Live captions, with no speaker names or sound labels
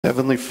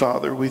Heavenly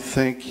Father, we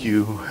thank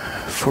you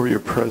for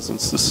your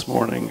presence this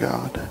morning,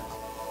 God.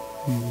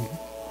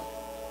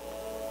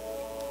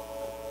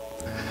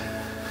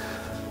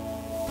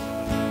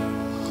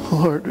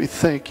 Lord, we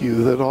thank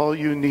you that all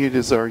you need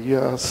is our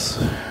yes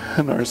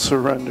and our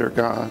surrender,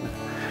 God.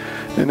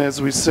 And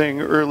as we sang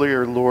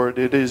earlier, Lord,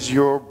 it is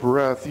your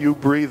breath. You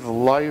breathe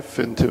life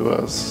into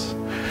us.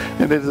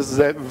 And it is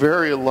that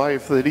very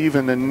life that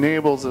even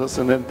enables us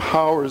and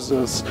empowers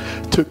us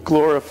to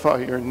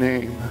glorify your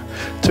name,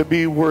 to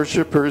be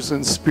worshipers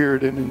in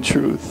spirit and in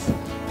truth.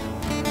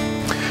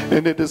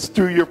 And it is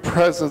through your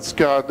presence,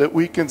 God, that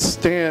we can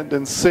stand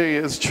and say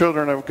as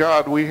children of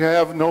God, we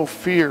have no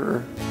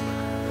fear,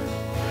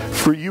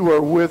 for you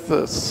are with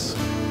us,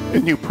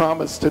 and you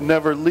promise to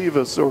never leave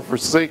us or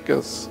forsake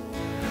us.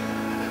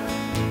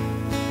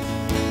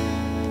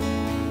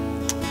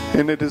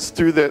 And it is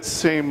through that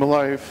same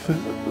life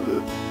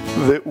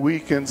that we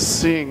can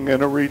sing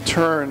in a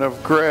return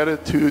of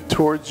gratitude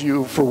towards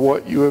you for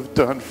what you have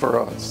done for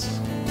us.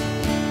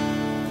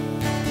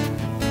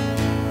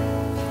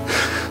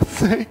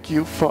 Thank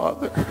you,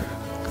 Father.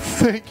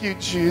 Thank you,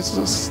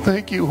 Jesus.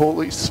 Thank you,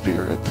 Holy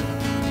Spirit.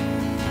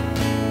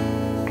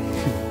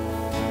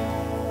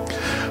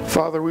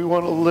 Father, we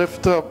want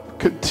to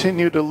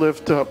continue to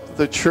lift up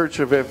the Church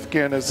of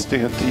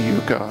Afghanistan to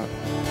you, God.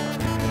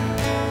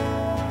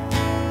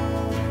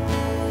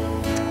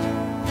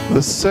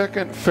 The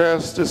second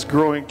fastest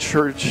growing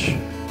church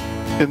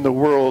in the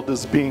world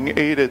is being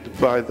aided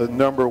by the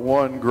number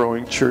one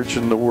growing church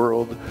in the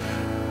world,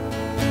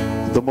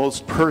 the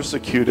most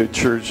persecuted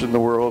church in the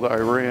world,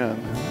 Iran.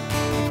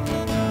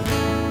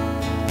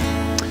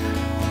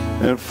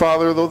 And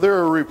Father, though there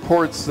are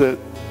reports that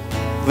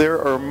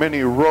there are many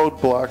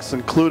roadblocks,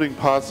 including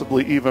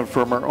possibly even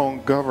from our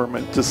own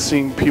government, to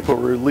seeing people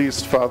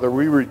released, Father,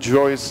 we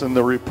rejoice in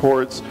the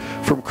reports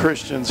from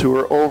Christians who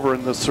are over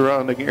in the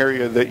surrounding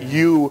area that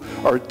you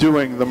are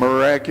doing the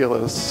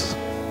miraculous.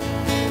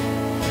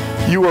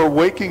 You are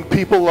waking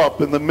people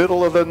up in the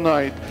middle of the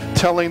night,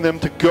 telling them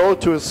to go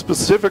to a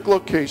specific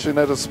location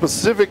at a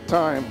specific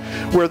time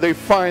where they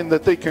find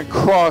that they can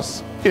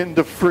cross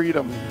into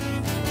freedom.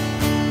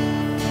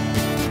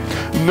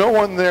 No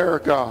one there,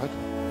 God.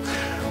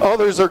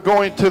 Others are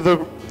going to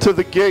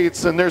the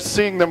gates and they're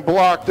seeing them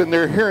blocked and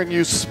they're hearing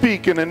you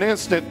speak in an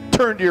instant,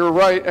 turn to your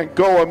right and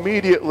go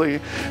immediately.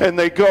 And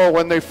they go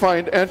when they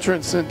find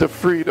entrance into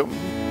freedom.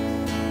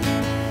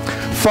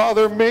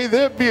 Father, may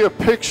that be a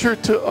picture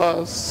to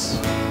us,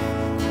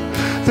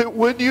 that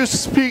when you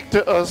speak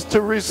to us,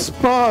 to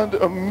respond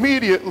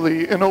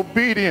immediately in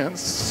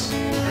obedience,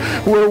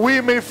 where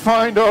we may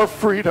find our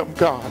freedom,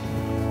 God.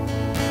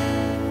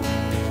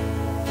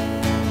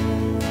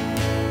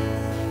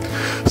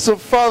 So,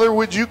 Father,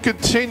 would you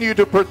continue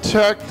to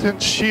protect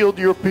and shield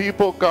your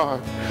people, God,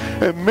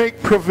 and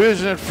make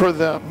provision for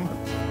them.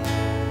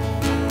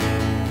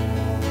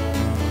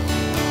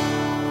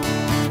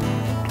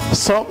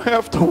 Some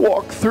have to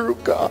walk through,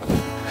 God.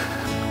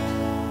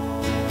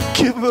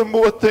 Give them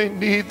what they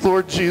need,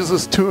 Lord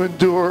Jesus, to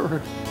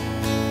endure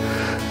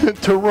and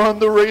to run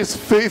the race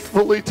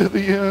faithfully to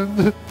the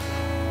end.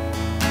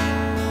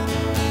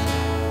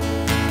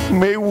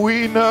 May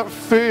we not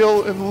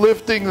fail in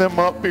lifting them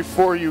up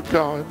before you,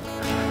 God,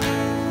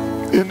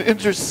 in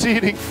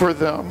interceding for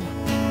them.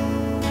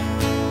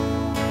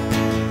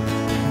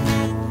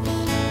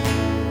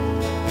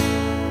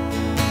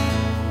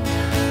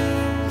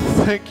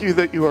 Thank you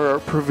that you are our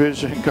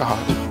provision,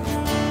 God,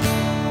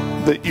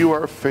 that you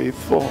are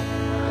faithful.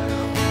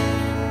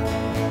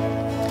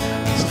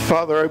 So,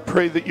 Father, I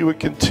pray that you would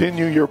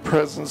continue your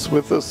presence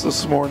with us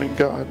this morning,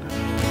 God.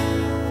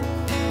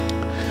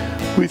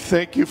 We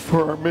thank you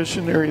for our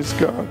missionaries,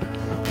 God.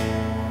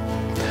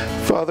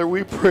 Father,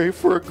 we pray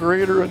for a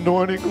greater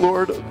anointing,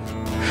 Lord,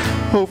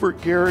 over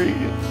Gary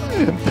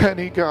and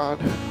Penney, God.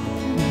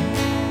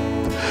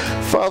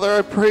 Father,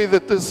 I pray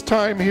that this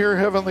time here,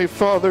 Heavenly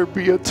Father,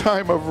 be a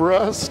time of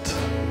rest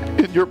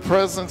in your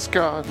presence,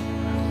 God.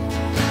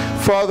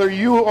 Father,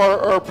 you are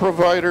our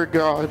provider,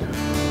 God.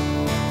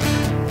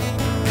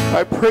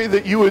 I pray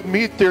that you would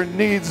meet their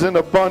needs in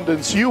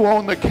abundance. You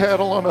own the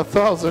cattle on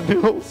 1,000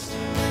 hills.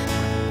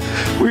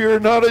 We are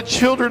not a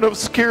children of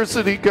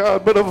scarcity,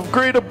 God, but of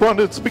great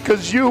abundance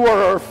because you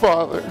are our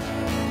Father.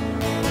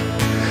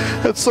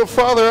 And so,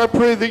 Father, I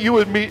pray that you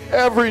would meet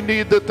every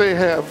need that they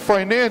have,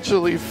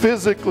 financially,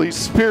 physically,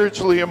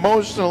 spiritually,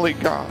 emotionally,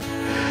 God.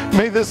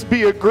 May this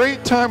be a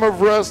great time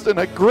of rest and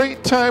a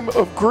great time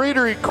of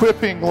greater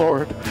equipping,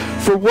 Lord,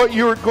 for what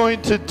you are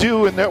going to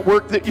do in that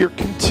work that you're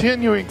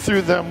continuing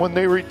through them when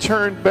they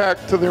return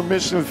back to their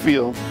mission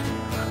field.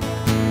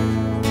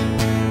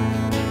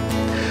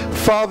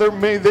 Father,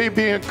 may they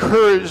be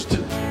encouraged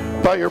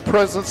by your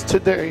presence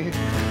today.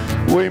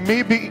 May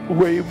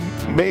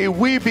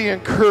we be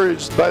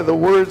encouraged by the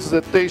words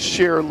that they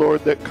share,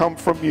 Lord, that come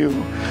from you.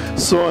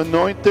 So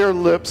anoint their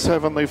lips,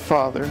 Heavenly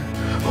Father.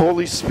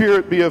 Holy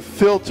Spirit, be a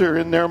filter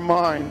in their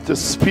mind to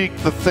speak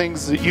the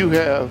things that you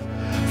have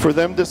for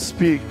them to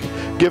speak.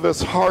 Give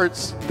us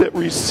hearts that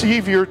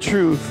receive your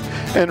truth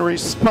and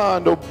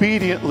respond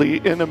obediently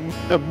in an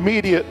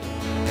immediate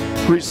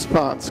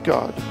response,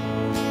 God.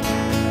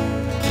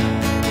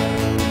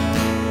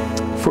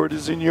 For it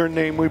is in your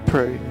name we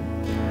pray.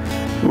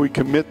 We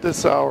commit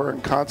this hour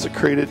and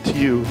consecrate it to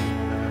you,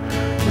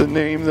 the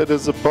name that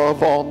is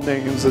above all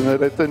names, and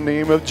that at the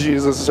name of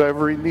Jesus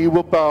every knee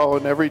will bow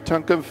and every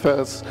tongue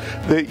confess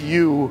that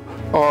you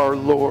are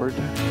Lord.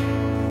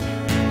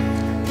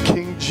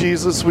 King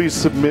Jesus, we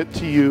submit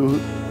to you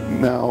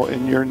now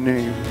in your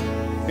name.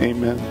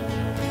 Amen.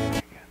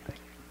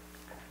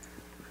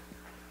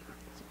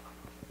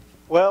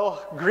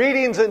 Well,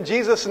 greetings in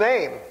Jesus'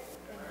 name.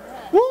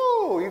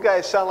 Woo! You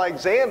guys sound like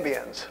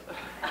Zambians.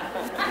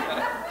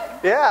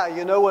 Yeah,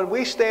 you know, when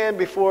we stand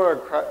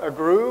before a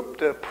group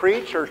to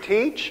preach or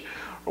teach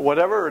or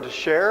whatever, or to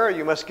share,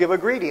 you must give a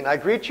greeting. I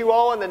greet you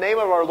all in the name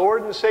of our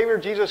Lord and Savior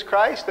Jesus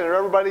Christ, and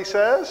everybody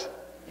says,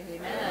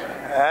 Amen.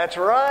 That's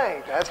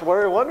right. That's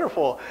very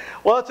wonderful.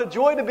 Well, it's a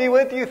joy to be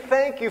with you.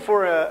 Thank you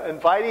for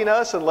inviting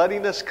us and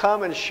letting us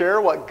come and share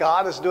what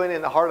God is doing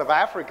in the heart of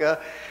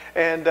Africa.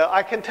 And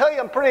I can tell you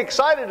I'm pretty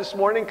excited this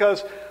morning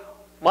because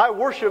my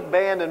worship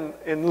band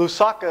in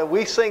Lusaka,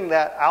 we sing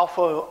that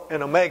Alpha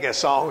and Omega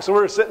song. So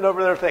we're sitting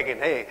over there thinking,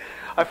 hey,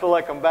 I feel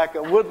like I'm back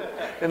at Woodland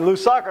in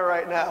Lusaka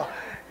right now.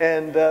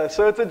 And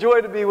so it's a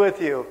joy to be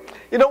with you.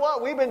 You know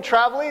what? We've been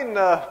traveling,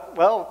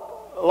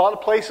 a lot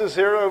of places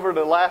here over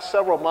the last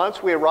several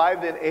months. We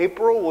arrived in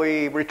April.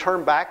 We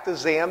returned back to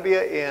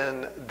Zambia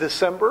in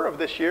December of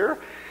this year.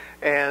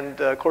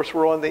 And, of course,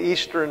 we're on the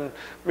Eastern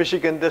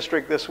Michigan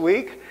District this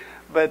week.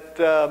 But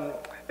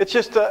it's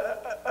just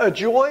a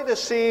joy to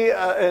see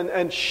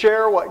and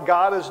share what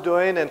God is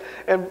doing.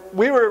 And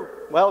we were,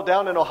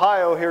 down in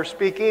Ohio here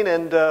speaking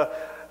and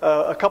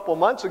a couple of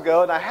months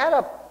ago, and I had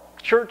a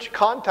church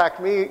contact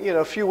me,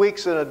 a few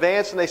weeks in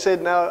advance, and they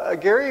said, now,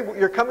 Gary,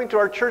 you're coming to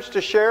our church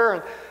to share,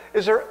 and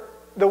is there,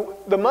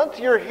 the month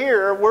you're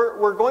here,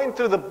 we're going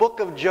through the book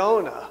of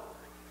Jonah.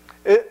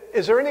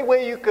 Is there any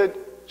way you could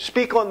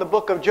speak on the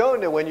book of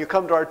Jonah when you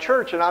come to our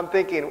church? And I'm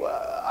thinking,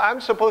 well, I'm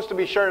supposed to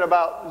be sharing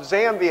about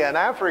Zambia and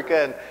Africa.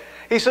 And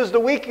he says, the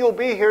week you'll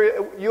be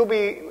here, you'll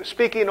be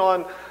speaking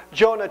on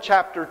Jonah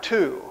chapter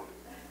 2.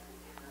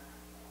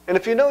 And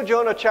if you know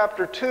Jonah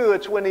chapter 2,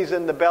 it's when he's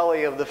in the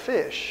belly of the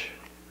fish.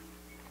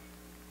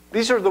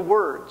 These are the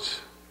words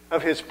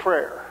of his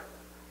prayer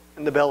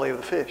in the belly of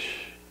the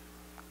fish.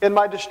 In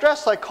my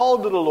distress I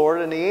called to the Lord,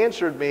 and he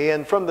answered me,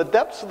 and from the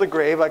depths of the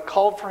grave I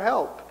called for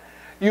help.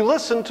 You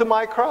listened to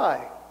my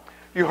cry.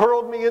 You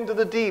hurled me into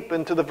the deep,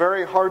 into the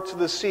very hearts of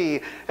the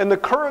sea, and the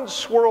currents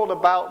swirled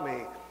about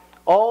me.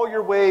 All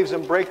your waves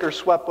and breakers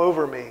swept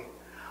over me.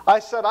 I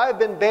said, I have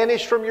been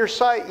banished from your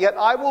sight, yet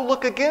I will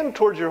look again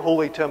towards your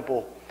holy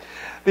temple.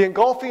 The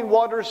engulfing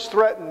waters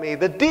threatened me.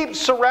 The deep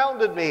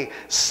surrounded me.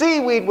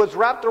 Seaweed was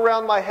wrapped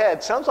around my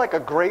head. Sounds like a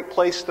great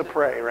place to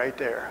pray right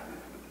there.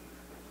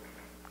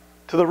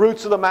 To the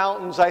roots of the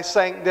mountains I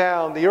sank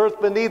down. The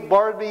earth beneath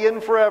barred me in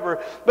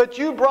forever. But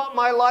you brought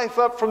my life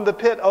up from the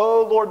pit,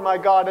 oh Lord my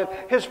God. And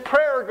his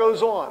prayer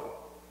goes on.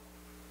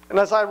 And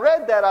as I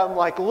read that, I'm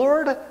like,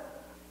 Lord,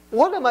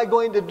 what am I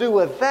going to do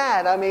with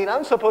that? I mean,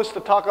 I'm supposed to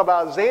talk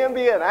about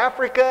Zambia and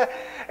Africa.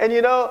 And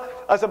I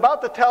was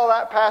about to tell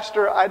that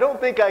pastor, I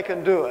don't think I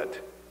can do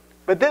it.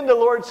 But then the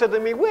Lord said to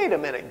me, wait a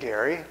minute,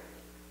 Gary.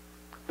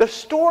 The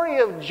story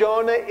of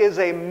Jonah is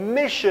a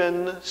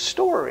mission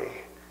story.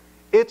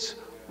 It's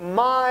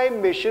my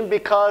mission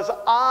because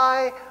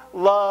I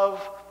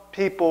love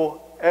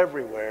people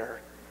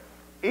everywhere,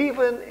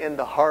 even in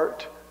the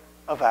heart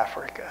of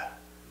Africa.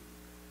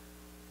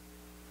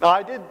 Now,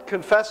 I did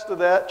confess to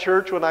that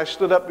church when I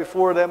stood up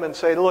before them and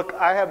say, look,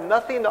 I have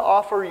nothing to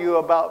offer you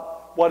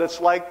about what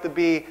it's like to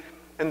be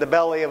in the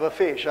belly of a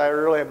fish. I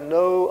really have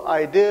no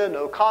idea,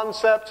 no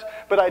concept,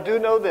 but I do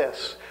know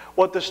this.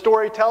 What the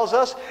story tells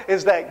us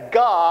is that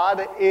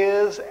God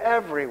is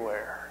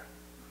everywhere.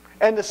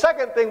 And the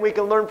second thing we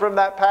can learn from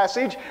that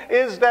passage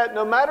is that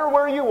no matter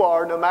where you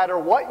are, no matter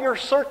what your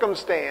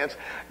circumstance,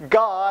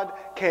 God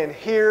can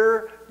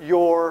hear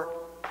your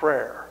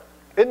prayer.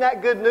 Isn't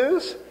that good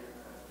news?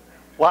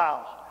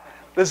 Wow.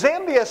 The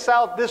Zambia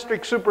South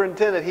District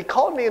Superintendent, he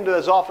called me into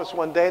his office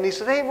one day and he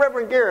said, hey,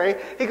 Reverend Gary,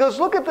 he goes,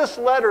 look at this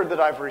letter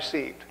that I've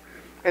received.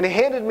 And he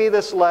handed me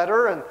this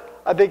letter and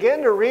I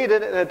began to read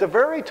it, and at the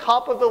very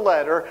top of the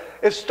letter,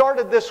 it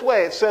started this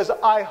way. It says,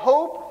 I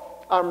hope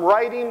I'm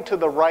writing to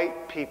the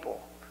right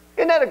people.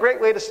 Isn't that a great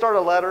way to start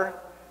a letter?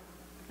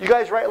 You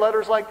guys write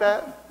letters like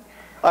that?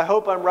 I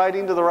hope I'm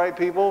writing to the right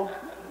people.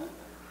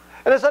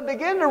 And as I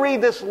began to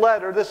read this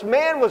letter, this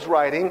man was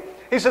writing.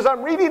 He says,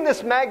 I'm reading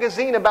this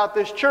magazine about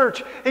this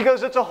church. He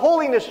goes, it's a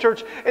holiness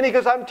church. And he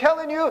goes, I'm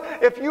telling you,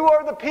 if you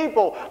are the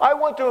people, I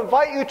want to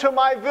invite you to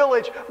my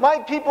village. My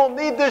people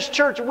need this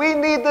church. We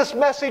need this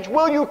message.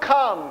 Will you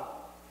come?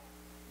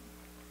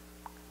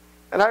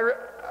 And I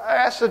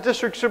asked the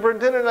district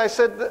superintendent, I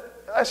said,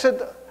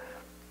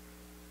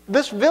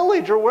 this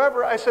village or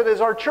wherever, I said,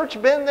 has our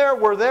church been there?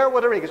 We're there,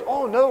 whatever. He goes,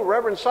 oh no,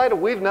 Reverend Sidle,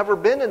 we've never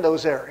been in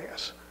those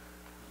areas.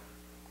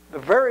 They're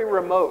very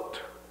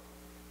remote.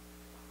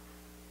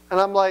 And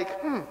I'm like,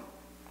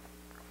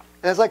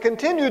 As I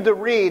continued to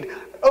read,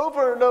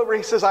 over and over,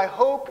 he says, I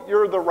hope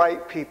you're the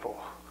right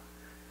people.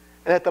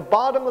 And at the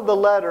bottom of the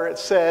letter, it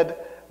said,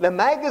 the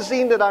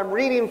magazine that I'm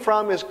reading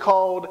from is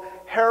called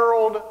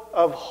Herald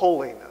of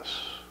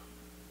Holiness.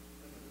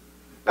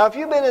 Now, if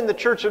you've been in the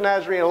Church of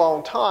Nazarene a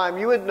long time,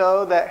 you would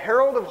know that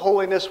Herald of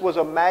Holiness was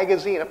a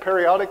magazine, a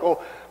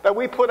periodical that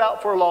we put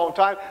out for a long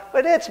time.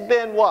 But it's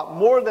been,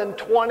 more than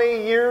 20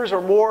 years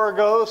or more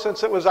ago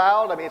since it was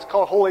out. I mean, it's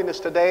called Holiness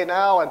Today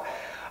now.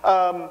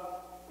 And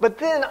but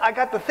then I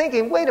got to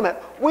thinking, wait a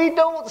minute, we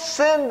don't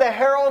send the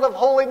Herald of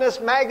Holiness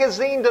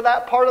magazine to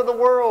that part of the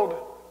world.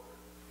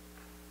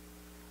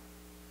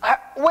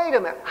 Wait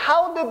a minute,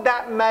 how did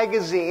that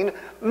magazine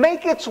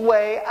make its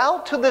way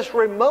out to this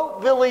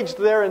remote village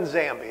there in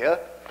Zambia?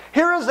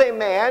 Here is a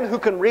man who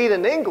can read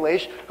in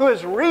English, who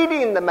is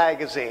reading the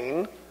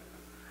magazine,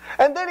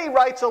 and then he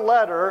writes a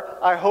letter,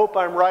 I hope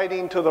I'm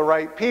writing to the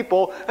right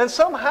people, and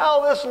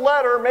somehow this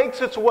letter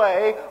makes its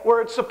way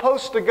where it's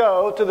supposed to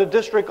go, to the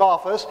district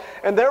office,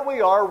 and there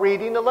we are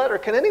reading the letter.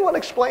 Can anyone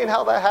explain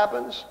how that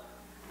happens?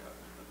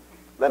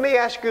 Let me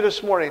ask you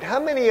this morning, how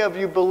many of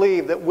you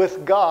believe that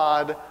with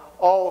God,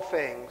 all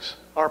things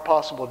are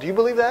possible? Do you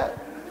believe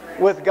that?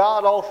 With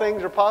God, all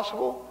things are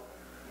possible?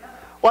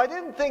 Well, I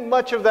didn't think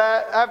much of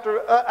that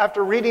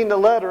after reading the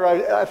letter.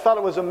 I thought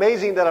it was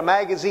amazing that a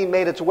magazine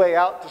made its way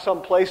out to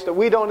some place that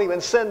we don't even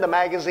send the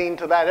magazine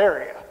to that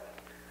area.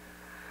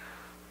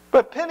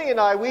 But Penney and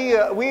I,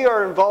 we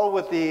are involved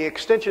with the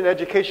Extension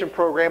Education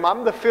Program.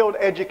 I'm the field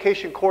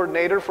education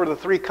coordinator for the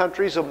 3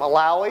 countries of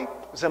Malawi,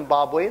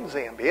 Zimbabwe, and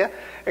Zambia.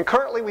 And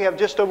currently we have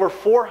just over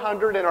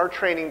 400 in our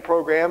training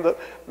program, that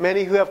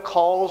many who have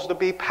calls to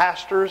be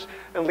pastors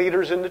and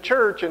leaders in the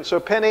church. And so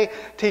Penney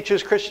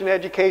teaches Christian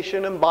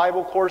education and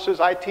Bible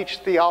courses. I teach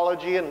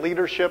theology and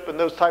leadership and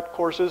those type of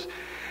courses.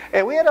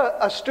 And we had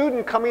a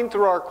student coming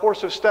through our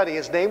course of study.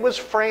 His name was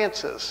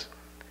Francis.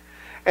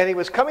 And he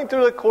was coming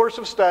through the course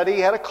of study. He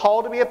had a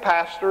call to be a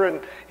pastor, and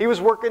he was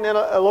working in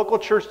a local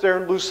church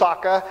there in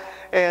Lusaka.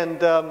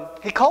 And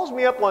he calls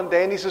me up one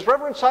day, and he says,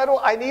 Reverend Sidle,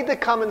 I need to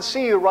come and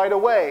see you right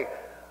away.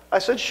 I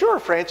said, sure,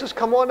 Francis,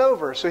 come on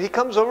over. So he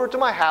comes over to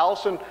my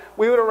house, and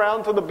we went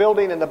around to the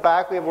building in the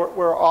back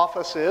where our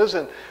office is,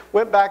 and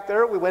went back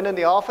there. We went in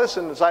the office,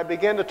 and as I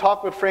began to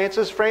talk with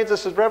Francis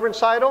says, Reverend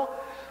Sidle,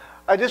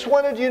 I just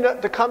wanted you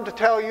to come to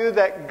tell you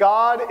that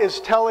God is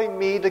telling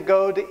me to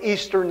go to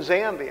eastern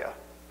Zambia.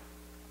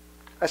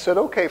 I said,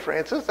 okay,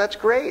 Francis, that's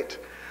great.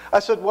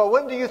 I said, well,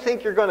 when do you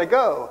think you're going to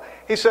go?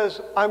 He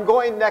says, I'm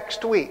going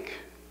next week.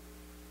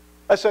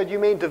 I said, you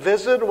mean to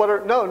visit?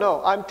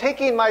 No, I'm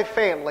taking my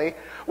family.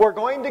 We're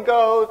going to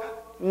go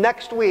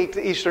next week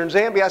to eastern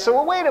Zambia. I said,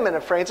 well, wait a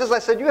minute, Francis. I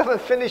said, you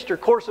haven't finished your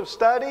course of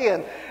study,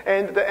 and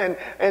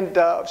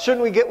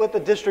shouldn't we get with the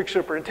district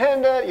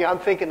superintendent? I'm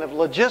thinking of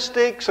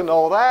logistics and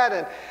all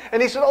that.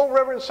 And he said, oh,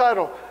 Reverend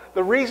Sidle,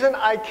 the reason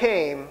I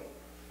came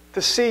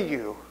to see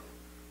you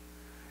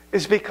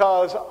is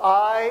because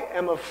I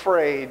am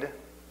afraid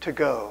to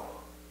go.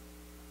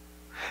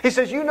 He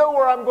says, you know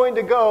where I'm going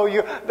to go.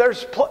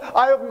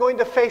 I am going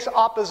to face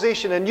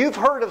opposition. And you've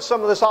heard of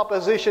some of this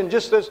opposition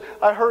just as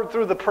I heard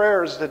through the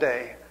prayers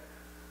today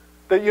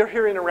that you're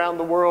hearing around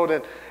the world.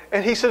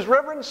 And he says,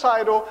 Reverend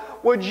Sidle,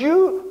 would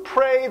you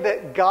pray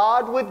that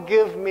God would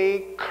give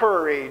me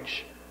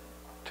courage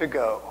to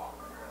go?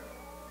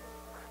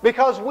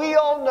 Because we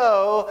all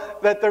know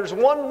that there's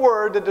one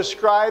word that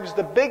describes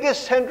the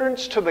biggest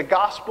hindrance to the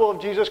gospel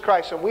of Jesus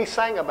Christ, and we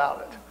sang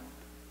about it.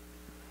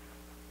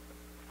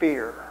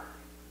 Fear.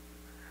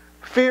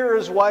 Fear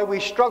is why we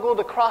struggle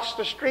to cross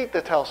the street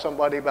to tell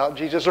somebody about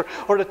Jesus,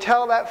 or to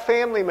tell that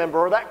family member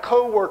or that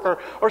coworker,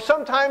 or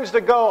sometimes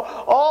to go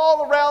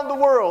all around the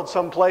world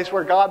someplace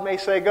where God may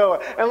say go.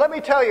 And let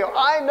me tell you,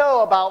 I know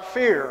about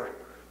fear.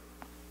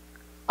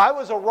 I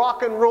was a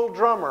rock and roll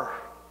drummer,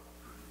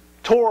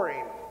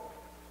 touring.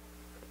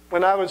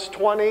 When I was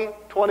 20,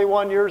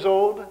 21 years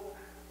old,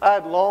 I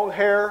had long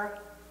hair.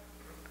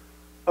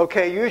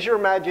 Okay, use your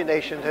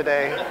imagination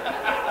today.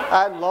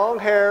 I had long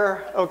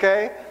hair,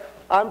 okay?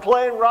 I'm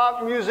playing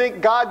rock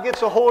music. God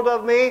gets a hold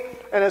of me.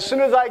 And as soon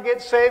as I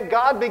get saved,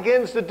 God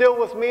begins to deal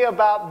with me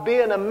about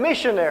being a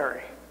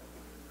missionary.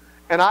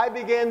 And I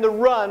began to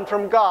run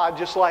from God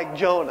just like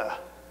Jonah.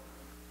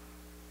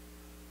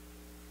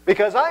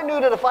 Because I knew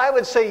that if I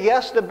would say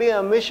yes to being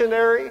a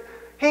missionary,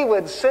 He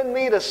would send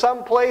me to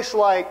some place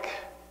like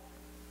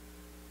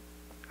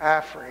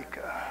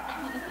Africa.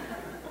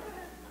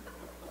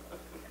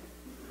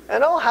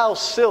 And oh, how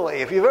silly.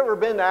 If you've ever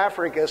been to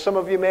Africa, some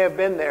of you may have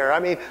been there. I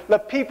mean, the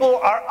people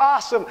are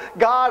awesome.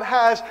 God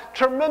has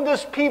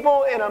tremendous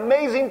people in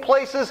amazing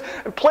places,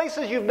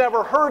 places you've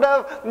never heard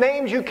of,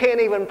 names you can't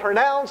even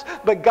pronounce,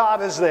 but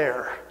God is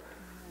there.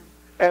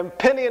 And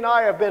Penney and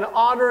I have been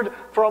honored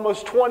for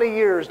almost 20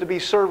 years to be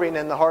serving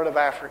in the heart of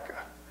Africa.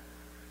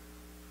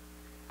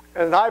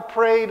 And I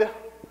prayed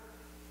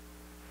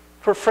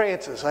for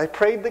Francis. I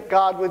prayed that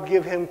God would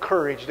give him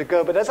courage to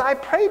go. But as I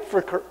prayed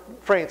for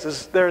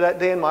Francis there that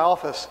day in my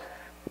office,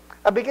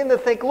 I began to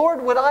think,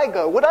 Lord, would I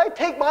go? Would I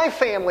take my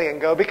family and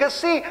go? Because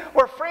see,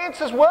 where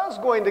Francis was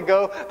going to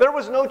go, there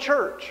was no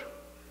church.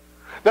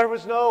 There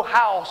was no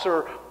house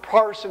or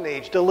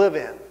parsonage to live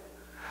in.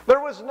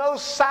 There was no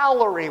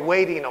salary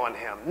waiting on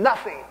him.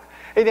 Nothing.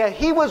 And yet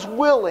he was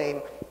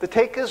willing to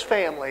take his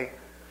family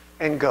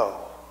and go.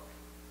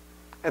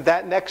 And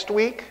that next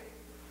week,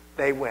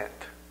 they went.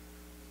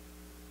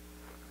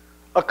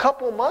 A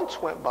couple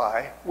months went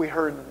by, we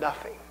heard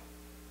nothing.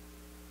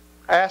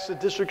 I asked the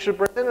district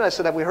superintendent, I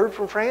said, have we heard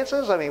from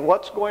Francis? I mean,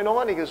 what's going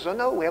on? He goes, oh,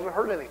 no, we haven't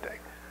heard anything.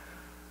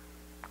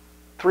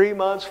 3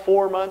 months,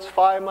 4 months,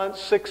 5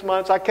 months, 6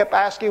 months. I kept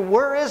asking,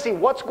 where is he?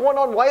 What's going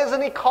on? Why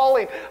isn't he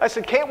calling? I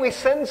said, can't we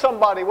send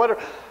somebody?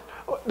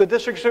 The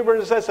district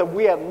superintendent said,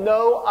 we have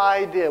no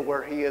idea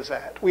where he is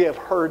at. We have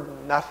heard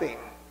nothing.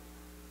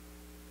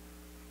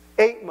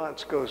 8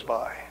 months goes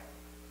by.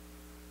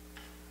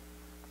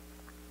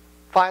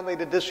 Finally,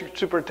 the district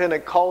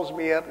superintendent calls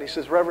me up and he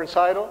says, Reverend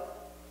Sidle,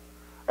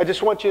 I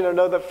just want you to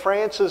know that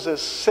Francis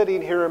is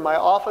sitting here in my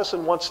office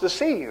and wants to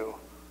see you.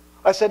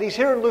 I said, he's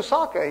here in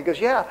Lusaka. He goes,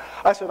 yeah.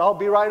 I said, I'll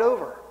be right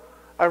over.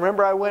 I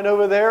remember I went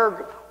over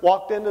there,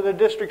 walked into the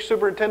district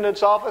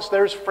superintendent's office.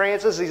 There's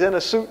Francis. He's in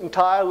a suit and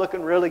tie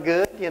looking really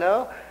good, you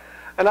know.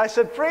 And I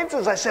said,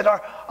 Francis, I said,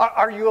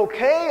 are you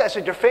okay? I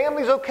said, your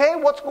family's okay?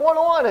 What's going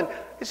on? And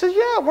he says,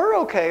 yeah, we're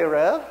okay,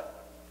 Rev.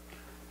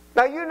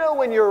 Now, you know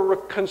when you're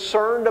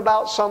concerned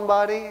about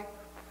somebody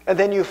and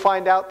then you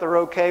find out they're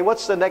okay,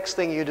 what's the next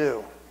thing you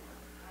do?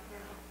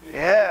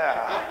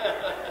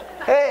 Yeah.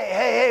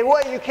 Hey,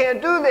 what? You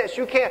can't do this.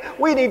 You can't.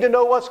 We need to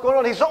know what's going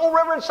on. He said, oh,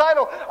 Reverend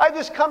Sidle, I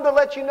just come to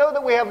let you know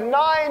that we have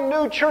 9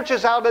 new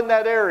churches out in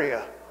that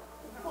area.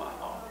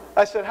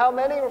 I said, how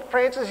many,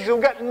 Francis? He said,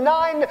 we've got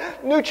 9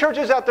 new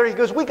churches out there. He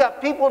goes, we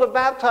got people to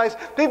baptize.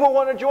 People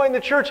want to join the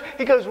church.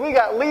 He goes, we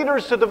got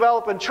leaders to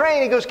develop and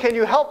train. He goes, can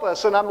you help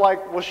us? And I'm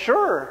like, well,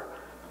 sure.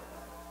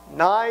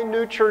 9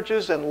 new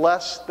churches in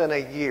less than a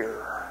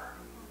year.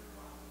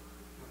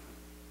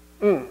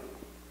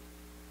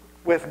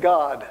 With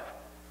God,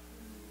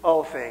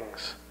 all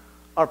things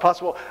are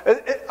possible.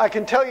 I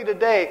can tell you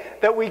today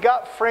that we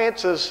got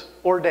Francis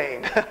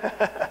ordained.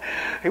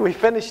 We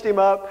finished him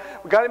up.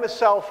 We got him a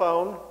cell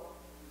phone.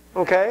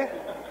 Okay?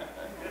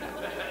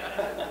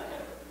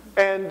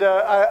 And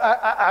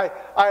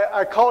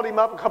I called him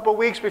up a couple of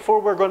weeks before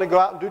we were going to go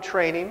out and do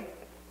training.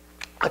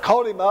 I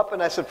called him up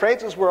and I said,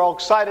 Francis, we're all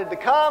excited to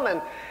come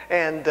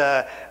and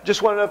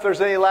just want to know if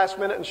there's any last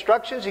minute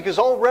instructions. He goes,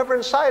 oh,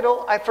 Reverend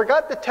Sidle, I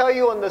forgot to tell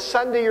you on the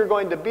Sunday you're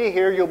going to be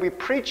here, you'll be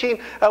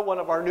preaching at one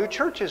of our new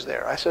churches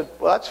there. I said,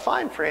 well, that's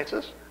fine,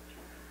 Francis.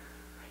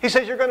 He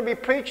says, you're going to be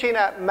preaching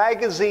at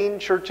Magazine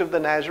Church of the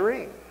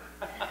Nazarene.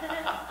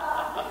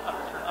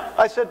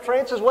 I said,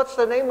 Francis, what's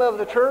the name of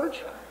the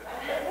church?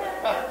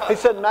 He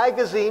said,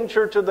 Magazine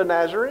Church of the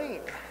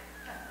Nazarene.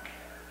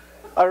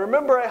 I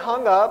remember I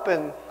hung up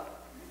and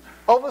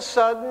all of a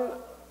sudden,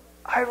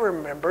 I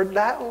remembered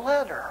that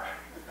letter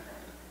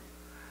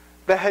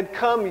that had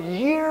come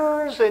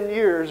years and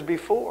years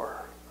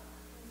before.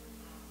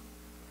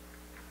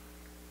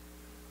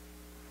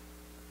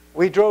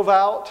 We drove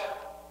out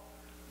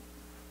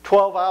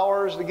 12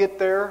 hours to get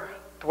there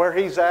to where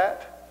he's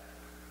at.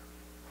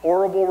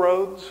 Horrible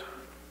roads,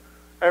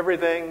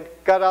 everything.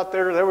 Got out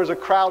there, there was a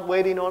crowd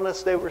waiting on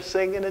us. They were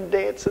singing and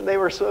dancing. They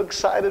were so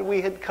excited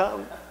we had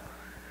come.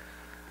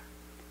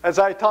 As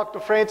I talked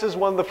to Francis,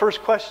 one of the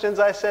first questions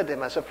I said to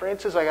him, I said,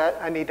 Francis,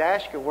 I need to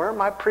ask you, where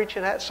am I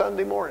preaching at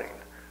Sunday morning?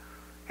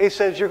 He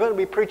says, you're going to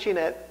be preaching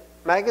at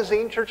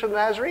Magazine Church of the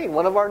Nazarene,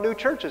 one of our new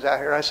churches out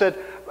here. I said,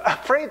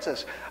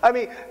 Francis, I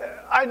mean,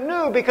 I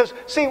knew because,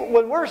 see,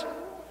 when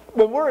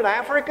we're in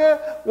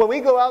Africa, when we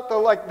go out to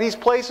like these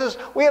places,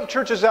 we have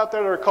churches out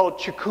there that are called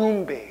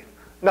Chikumbi,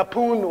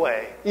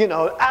 Napunwe, you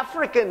know,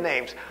 African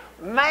names.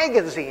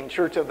 Magazine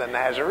Church of the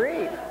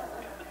Nazarene.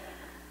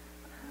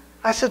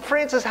 I said,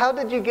 Francis, how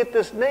did you get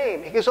this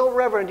name? He goes, oh,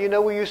 Reverend, you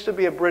know we used to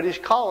be a British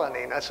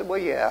colony. And I said, well,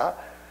 yeah.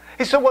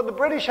 He said, well, the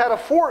British had a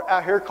fort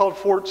out here called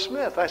Fort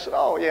Smith. I said,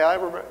 oh, yeah, I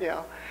remember,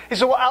 yeah. He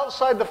said, well,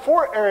 outside the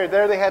fort area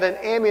there, they had an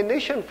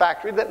ammunition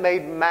factory that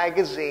made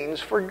magazines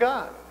for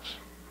guns.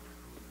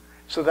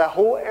 So that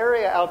whole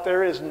area out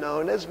there is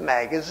known as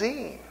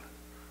Magazine.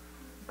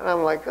 And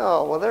I'm like,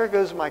 oh, well, there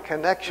goes my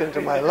connection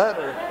to my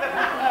letter.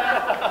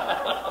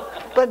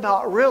 But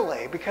not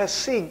really, because,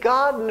 see,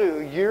 God knew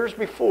years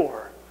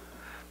before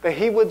that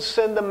he would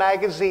send a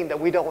magazine that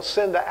we don't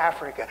send to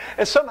Africa.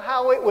 And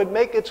somehow it would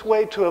make its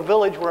way to a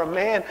village where a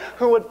man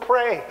who would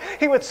pray,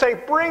 he would say,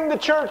 bring the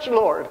church,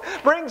 Lord.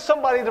 Bring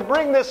somebody to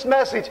bring this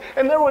message.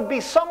 And there would be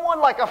someone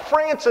like a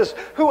Francis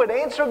who would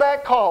answer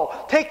that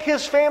call, take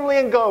his family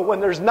and go when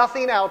there's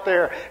nothing out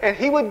there. And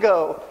he would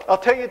go. I'll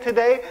tell you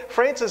today,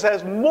 Francis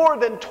has more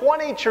than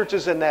 20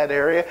 churches in that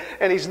area,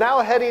 and he's now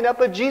heading up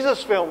a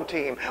Jesus film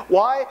team.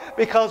 Why?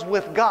 Because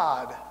with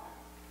God,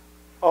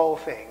 all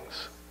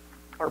things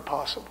are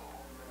possible.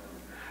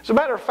 As a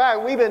matter of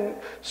fact, we've been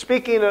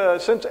speaking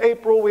since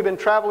April. We've been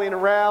traveling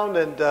around,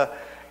 and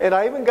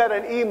I even got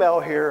an email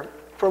here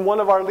from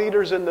one of our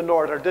leaders in the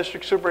north, our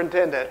district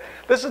superintendent.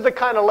 This is the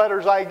kind of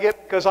letters I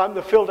get because I'm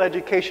the field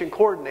education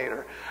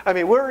coordinator. I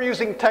mean, we're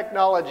using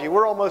technology.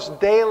 We're almost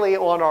daily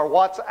on our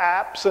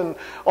WhatsApps and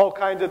all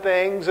kinds of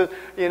things,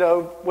 you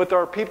know, with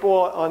our people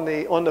on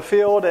the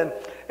field. And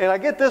I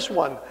get this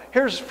one.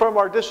 Here's from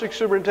our district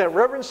superintendent.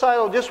 Reverend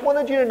Sidle, just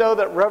wanted you to know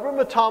that Reverend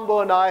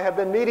Matambo and I have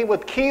been meeting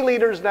with key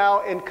leaders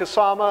now in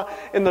Kasama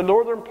in the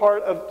northern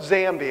part of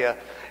Zambia.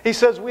 He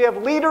says, we have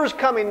leaders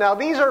coming. Now,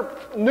 these are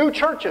new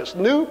churches,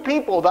 new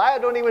people that I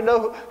don't even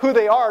know who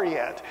they are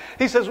yet.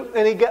 He says,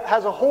 and he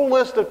has a whole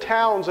list of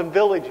towns and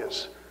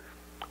villages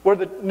where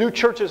the new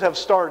churches have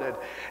started.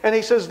 And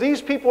he says,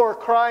 these people are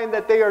crying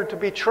that they are to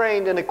be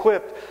trained and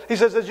equipped. He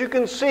says, as you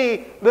can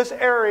see, this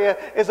area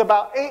is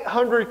about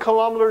 800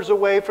 kilometers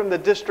away from the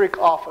district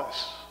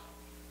office.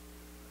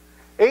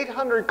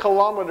 800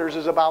 kilometers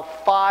is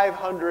about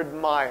 500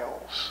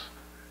 miles.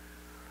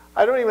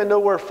 I don't even know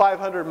where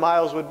 500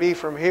 miles would be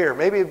from here.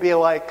 Maybe it'd be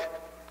like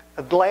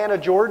Atlanta,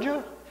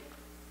 Georgia.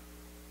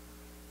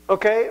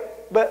 Okay,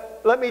 but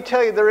let me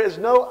tell you, there is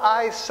no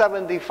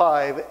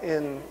I-75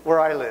 in where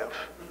I live.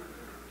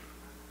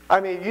 I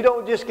mean, you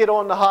don't just get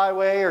on the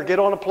highway or get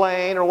on a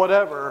plane or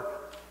whatever.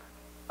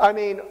 I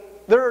mean,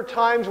 there are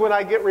times when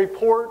I get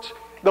reports,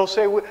 they'll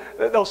say,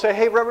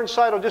 hey, Reverend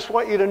Sidle, just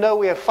want you to know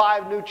we have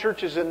 5 new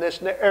churches in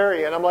this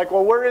area. And I'm like,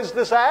 well, where is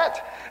this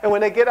at? And when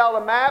they get out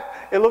a map,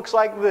 it looks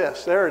like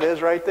this. There it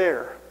is right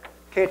there.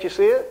 Can't you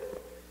see it?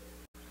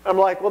 I'm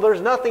like, well, there's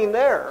nothing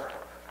there.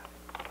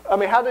 I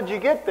mean, how did you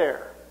get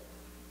there?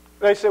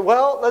 They said,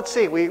 well, let's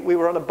see. We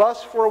were on a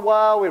bus for a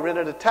while. We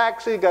rented a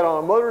taxi, got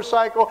on a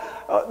motorcycle.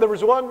 There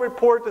was one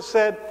report that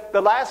said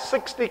the last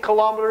 60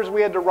 kilometers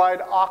we had to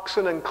ride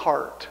oxen and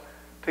cart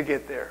to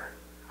get there.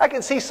 I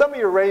can see some of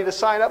you are ready to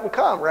sign up and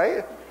come,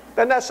 right?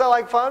 Doesn't that sound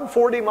like fun?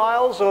 40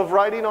 miles of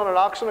riding on an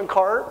oxen and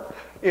cart,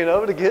 you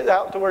know, to get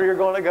out to where you're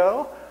going to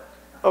go.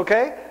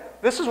 Okay?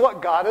 This is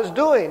what God is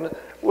doing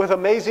with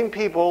amazing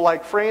people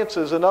like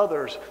Francis and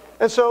others.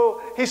 And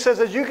so he says,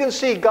 as you can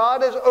see,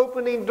 God is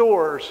opening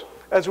doors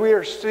as we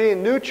are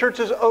seeing new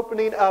churches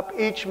opening up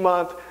each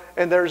month,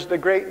 and there's the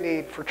great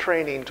need for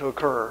training to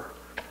occur.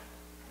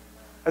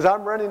 As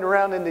I'm running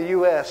around in the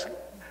U.S.,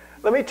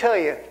 let me tell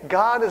you,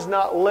 God is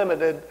not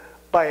limited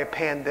by a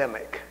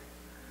pandemic.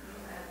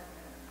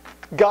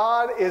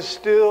 God is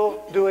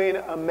still doing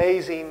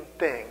amazing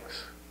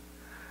things.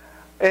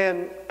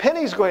 And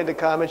Penny's going to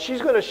come, and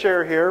she's going to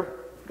share here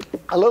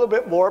a little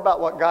bit more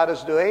about what God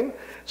is doing,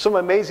 some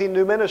amazing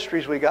new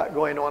ministries we got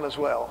going on as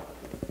well.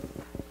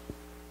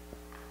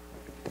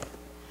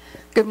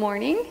 Good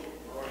morning.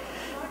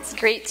 It's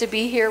great to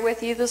be here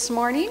with you this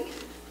morning.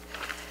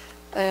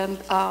 And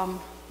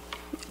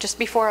just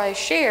before I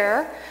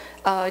share,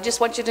 I just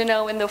want you to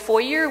know in the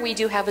foyer we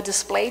do have a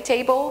display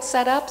table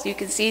set up so you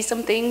can see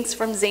some things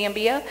from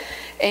Zambia.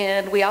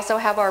 And we also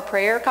have our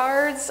prayer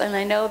cards, and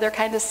I know they're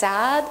kind of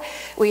sad.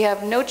 We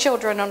have no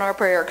children on our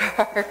prayer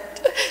card.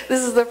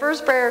 This is the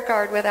first prayer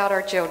card without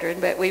our children,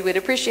 but we would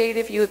appreciate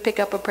if you would pick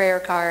up a prayer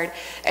card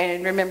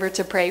and remember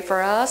to pray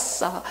for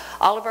us.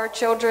 All of our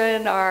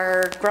children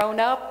are grown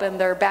up and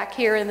they're back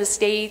here in the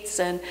States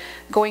and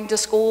going to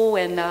school,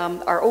 and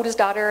our oldest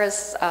daughter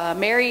is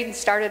married and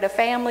started a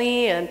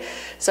family, and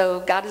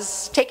so God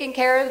is taking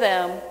care of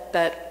them.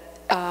 But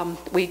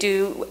we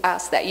do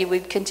ask that you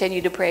would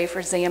continue to pray for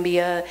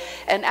Zambia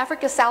and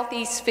Africa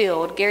Southeast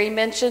Field. Gary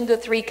mentioned the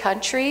 3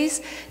 countries,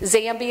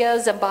 Zambia,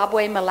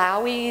 Zimbabwe,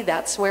 Malawi.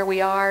 That's where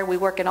we are. We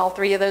work in all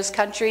 3 of those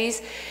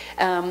countries.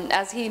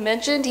 As he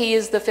mentioned, he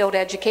is the field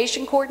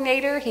education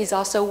coordinator. He's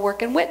also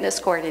working witness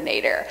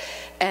coordinator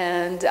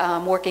and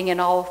working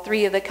in all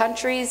 3 of the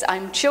countries.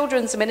 I'm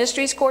children's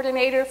ministries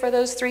coordinator for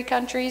those 3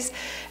 countries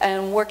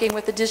and working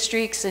with the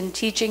districts and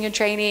teaching and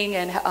training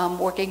and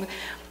working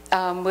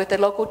with the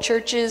local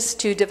churches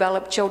to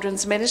develop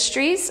children's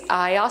ministries.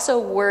 I also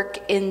work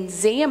in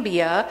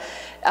Zambia,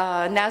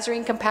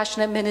 Nazarene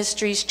Compassionate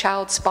Ministries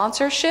Child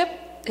Sponsorship,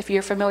 if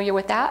you're familiar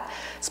with that,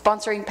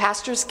 sponsoring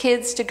pastors'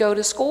 kids to go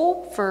to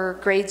school for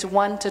grades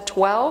 1 to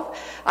 12.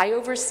 I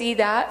oversee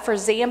that for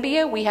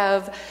Zambia. We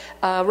have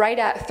right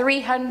at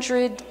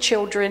 300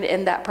 children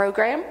in that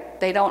program.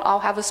 They don't all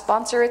have a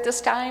sponsor at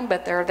this time,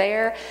 but they're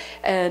there,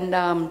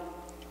 and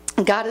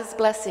God is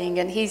blessing,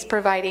 and he's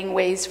providing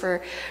ways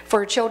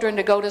for children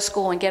to go to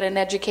school and get an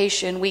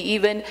education. We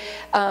even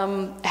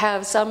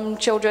have some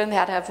children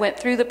that have went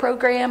through the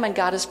program, and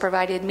God has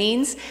provided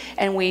means.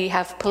 And we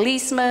have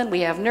policemen,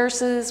 we have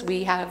nurses,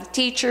 we have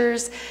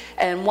teachers,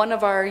 and one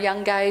of our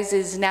young guys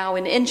is now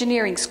in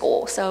engineering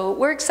school. So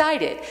we're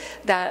excited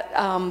that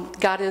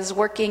God is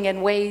working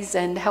in ways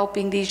and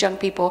helping these young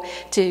people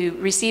to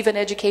receive an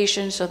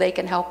education so they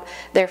can help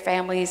their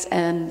families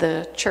and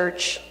the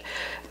church.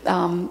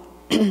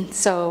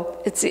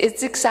 So it's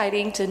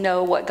exciting to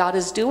know what God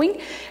is doing.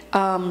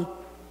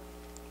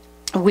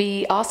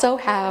 We also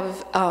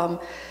have,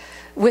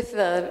 with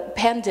the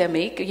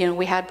pandemic, you know,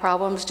 we had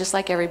problems just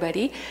like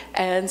everybody.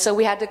 And so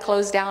we had to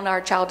close down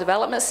our child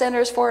development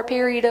centers for a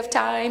period of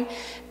time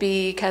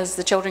because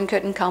the children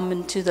couldn't come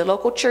into the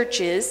local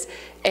churches.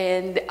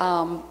 And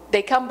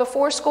they come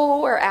before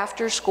school or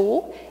after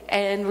school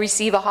and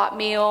receive a hot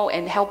meal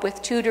and help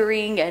with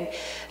tutoring and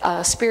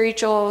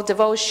spiritual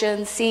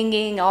devotion,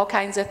 singing, all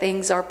kinds of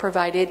things are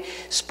provided.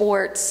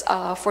 Sports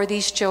for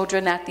these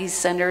children at these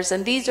centers.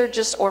 And these are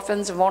just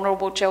orphans and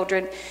vulnerable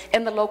children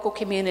in the local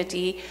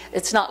community.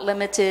 It's not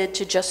limited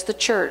to just the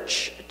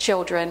church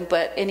children,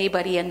 but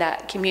anybody in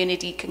that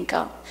community can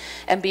come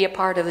and be a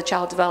part of the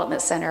Child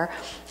Development Center.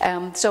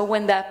 So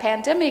when the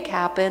pandemic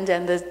happened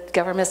and the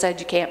government said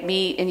you can't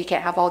meet and you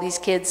can't have all these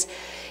kids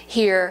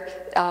here,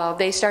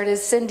 they started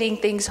sending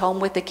things home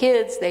with the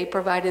kids. They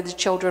provided the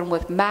children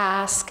with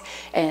masks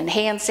and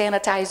hand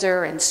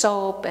sanitizer and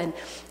soap and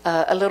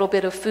a little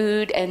bit of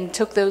food, and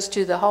took those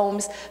to the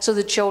homes so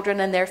the children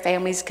and their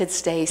families could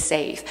stay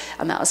safe.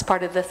 And that was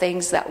part of the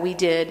things that we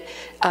did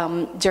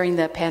during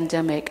the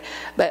pandemic.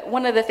 But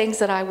one of the things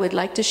that I would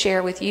like to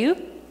share with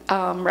you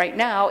right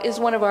now is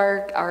one of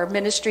our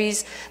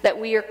ministries that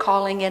we are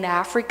calling in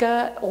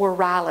Africa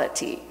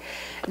orality.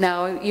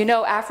 Now, you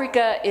know,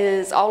 Africa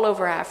is all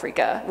over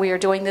Africa. We are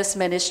doing this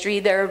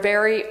ministry. They're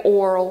very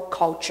oral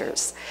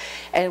cultures.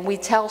 And we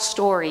tell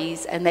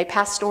stories, and they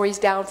pass stories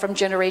down from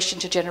generation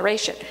to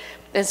generation.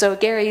 And so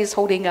Gary is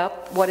holding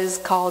up what is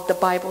called the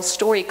Bible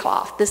story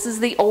cloth. This is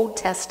the Old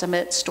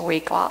Testament story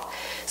cloth.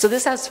 So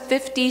this has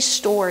 50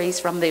 stories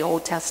from the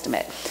Old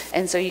Testament.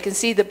 And so you can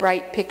see the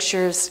bright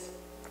pictures.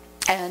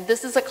 And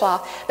this is a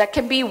cloth that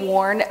can be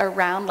worn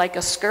around like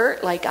a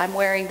skirt, like I'm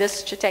wearing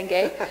this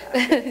chitenge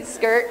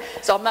skirt.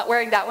 So I'm not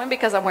wearing that one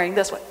because I'm wearing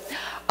this one.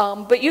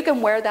 But you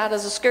can wear that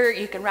as a skirt.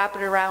 You can wrap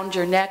it around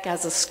your neck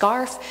as a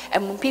scarf.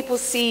 And when people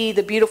see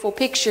the beautiful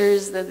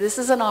pictures, this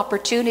is an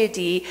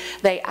opportunity.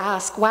 They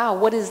ask, wow,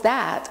 what is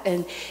that?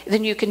 And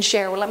then you can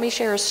share, well, let me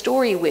share a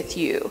story with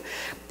you.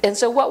 And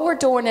so what we're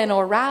doing in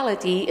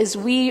orality is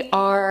we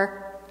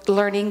are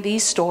learning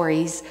these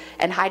stories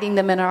and hiding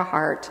them in our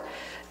heart,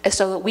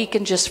 so that we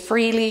can just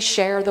freely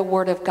share the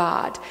Word of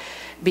God.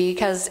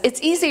 Because it's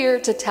easier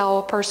to tell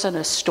a person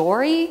a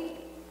story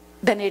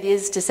than it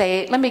is to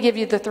say, let me give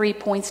you the 3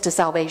 points to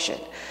salvation.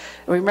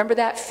 Remember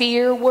that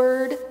fear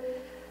word?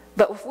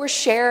 But if we're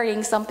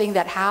sharing something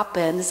that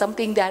happened,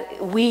 something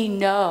that we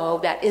know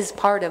that is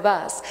part of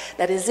us,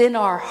 that is in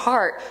our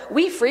heart,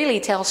 we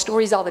freely tell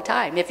stories all the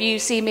time. If you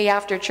see me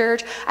after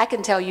church, I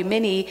can tell you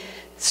many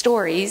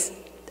stories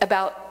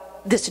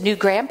about this new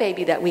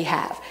grandbaby that we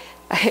have.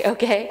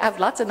 Okay, I have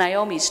lots of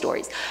Naomi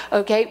stories.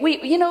 Okay,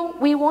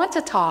 we want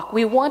to talk.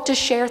 We want to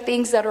share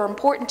things that are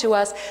important to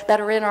us, that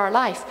are in our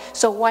life.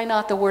 So why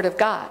not the Word of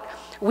God?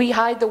 We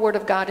hide the Word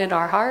of God in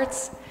our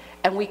hearts,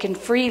 and we can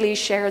freely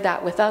share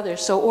that with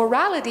others. So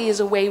orality is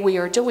a way we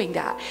are doing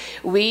that.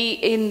 We,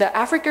 in the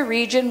Africa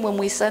region, when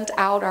we sent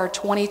out our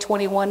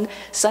 2021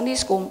 Sunday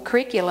school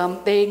curriculum,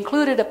 they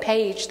included a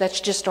page that's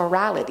just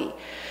orality.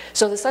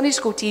 So the Sunday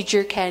school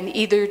teacher can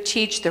either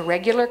teach the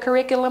regular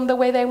curriculum the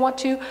way they want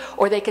to,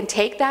 or they can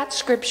take that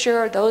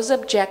scripture, those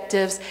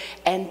objectives,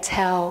 and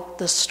tell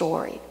the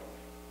story.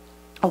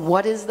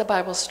 What is the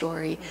Bible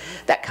story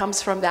that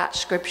comes from that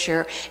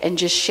scripture, and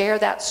just share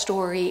that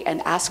story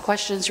and ask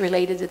questions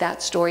related to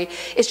that story.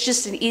 It's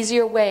just an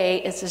easier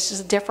way. It's just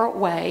a different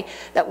way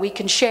that we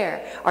can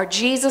share. Our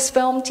Jesus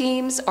film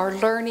teams are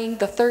learning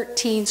the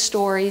 13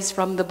 stories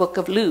from the book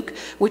of Luke,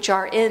 which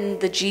are in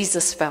the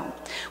Jesus film.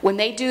 When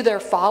they do their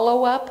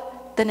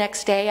follow-up the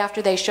next day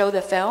after they show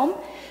the film,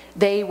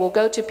 they will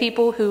go to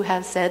people who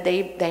have said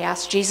they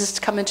asked Jesus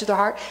to come into their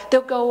heart.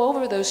 They'll go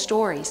over those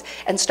stories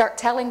and start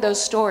telling those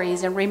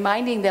stories and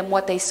reminding them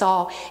what they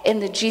saw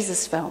in the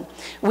Jesus film.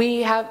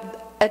 We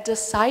have a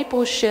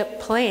discipleship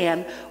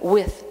plan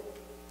with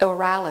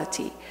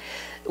orality.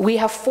 We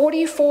have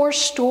 44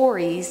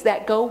 stories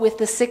that go with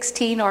the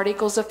 16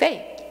 articles of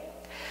faith.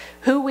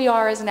 Who we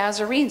are as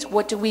Nazarenes,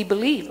 what do we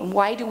believe, and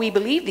why do we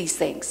believe these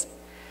things?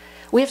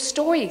 We have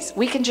stories.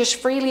 We can just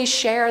freely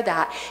share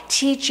that,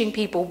 teaching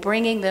people,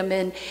 bringing them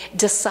in,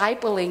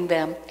 discipling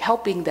them,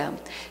 helping them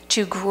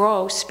to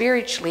grow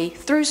spiritually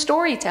through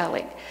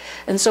storytelling.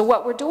 And so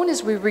what we're doing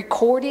is we're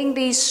recording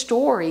these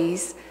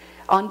stories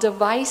on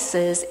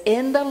devices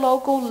in the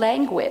local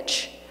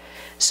language.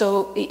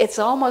 So it's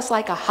almost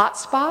like a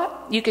hotspot.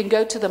 You can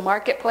go to the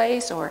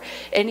marketplace or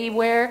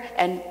anywhere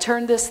and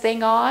turn this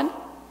thing on.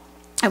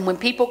 And when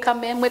people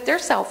come in with their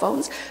cell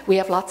phones, we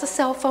have lots of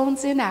cell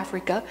phones in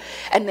Africa,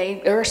 and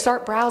they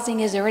start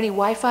browsing, is there any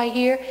Wi-Fi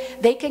here?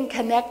 They can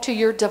connect to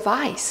your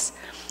device.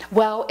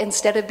 Well,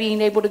 instead of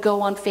being able to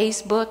go on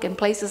Facebook and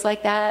places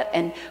like that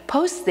and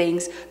post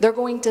things, they're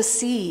going to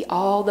see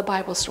all the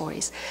Bible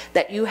stories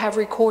that you have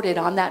recorded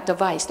on that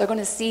device. They're going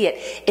to see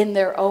it in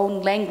their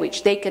own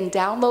language. They can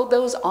download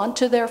those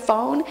onto their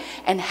phone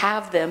and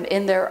have them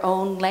in their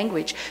own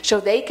language, so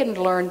they can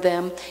learn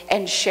them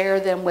and share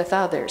them with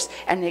others.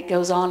 And it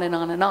goes on and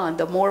on and on.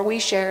 The more we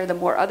share, the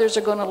more others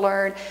are going to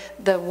learn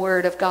the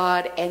Word of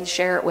God and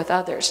share it with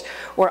others.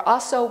 We're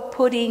also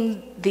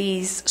putting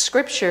these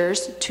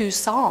scriptures to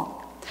song.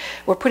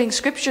 We're putting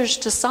scriptures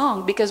to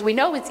song because we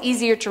know it's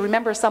easier to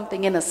remember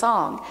something in a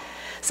song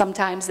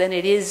sometimes than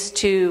it is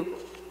to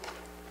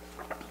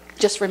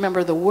just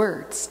remember the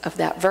words of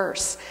that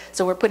verse.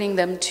 So we're putting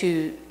them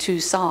to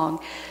song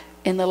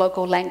in the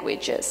local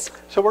languages.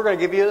 So we're going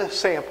to give you a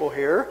sample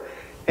here.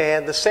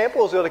 And the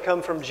sample is going to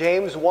come from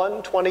James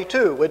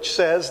 1:22, which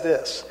says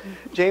this.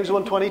 James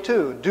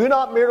 1:22, do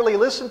not merely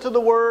listen to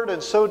the word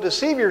and so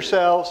deceive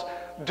yourselves,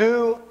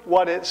 do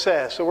what it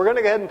says. So we're going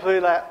to go ahead and play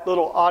that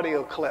little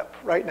audio clip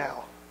right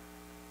now.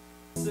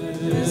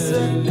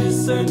 Listen,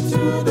 listen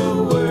to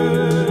the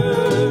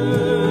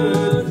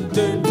word,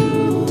 then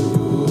do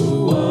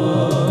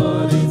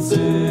what it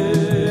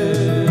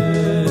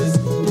says.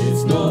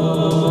 It's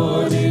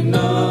not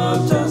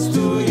enough just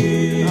to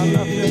hear.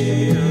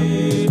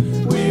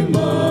 We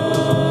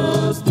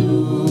must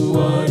do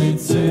what it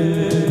says.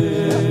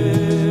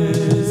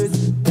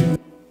 Do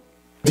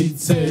it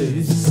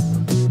says.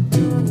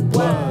 Do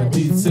what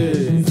it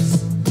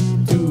says.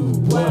 Do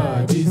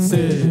what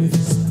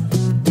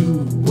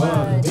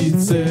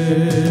it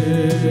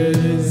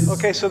says.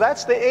 Okay, so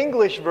that's the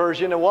English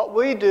version, and what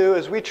we do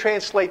is we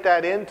translate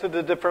that into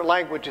the different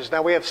languages.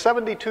 Now, we have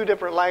 72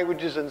 different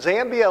languages in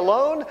Zambia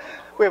alone.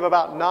 We have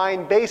about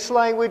 9 base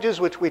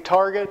languages, which we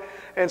target.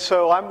 And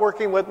so I'm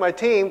working with my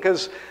team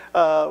because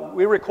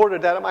we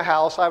recorded that at my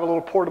house. I have a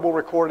little portable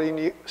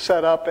recording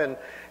set up and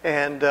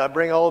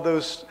bring all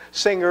those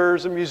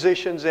singers and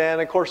musicians in.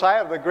 Of course, I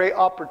have the great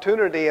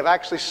opportunity of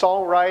actually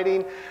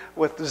songwriting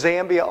with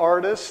Zambia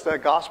artists,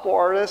 gospel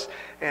artists,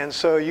 and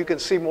so you can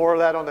see more of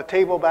that on the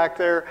table back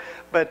there.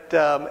 But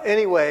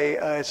anyway,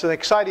 it's an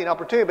exciting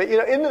opportunity. But,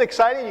 isn't it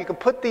exciting? You can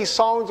put these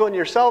songs on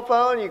your cell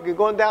phone. You can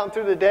go down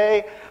through the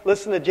day,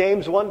 listen to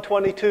James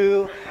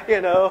 1:22,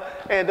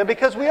 and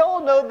because we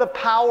all know the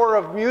power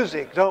of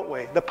music, don't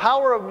we? The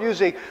power of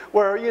music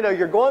where,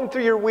 you're going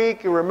through your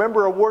week, you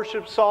remember a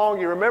worship song,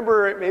 you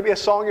remember maybe a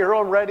song you heard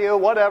on radio,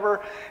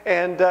 whatever,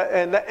 and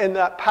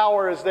that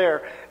power is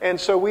there. And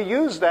so we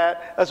use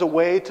that as a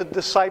way to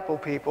disciple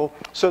people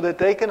so that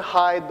they can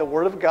hide the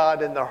Word of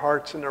God in their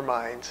hearts and their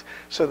minds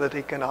so that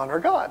they can honor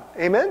God.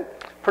 Amen?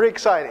 Pretty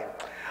exciting.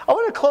 I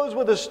want to close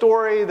with a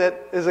story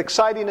that is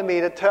exciting to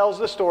me that tells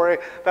the story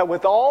that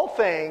with all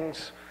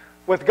things,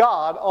 with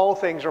God, all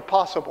things are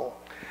possible.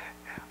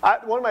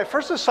 One of my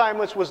first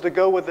assignments was to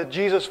go with the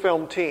Jesus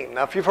Film team.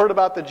 Now, if you've heard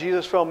about the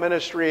Jesus Film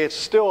ministry, it's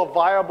still a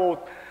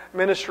viable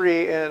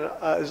ministry in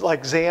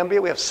like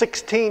Zambia. We have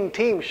 16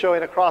 teams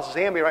showing across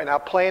Zambia right now,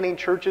 planning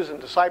churches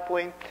and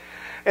discipling.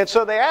 And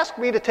so they asked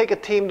me to take a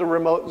team to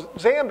remote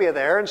Zambia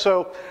there. And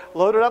so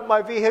loaded up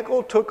my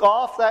vehicle, took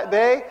off that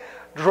day,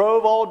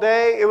 drove all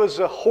day. It was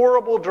a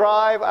horrible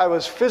drive. I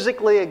was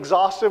physically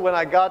exhausted when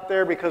I got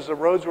there because the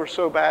roads were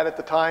so bad at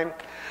the time.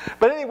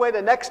 But anyway,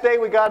 the next day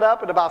we got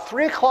up at about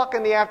 3 o'clock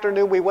in the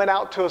afternoon. We went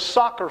out to a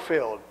soccer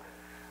field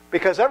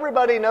because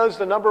everybody knows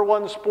the number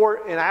one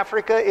sport in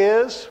Africa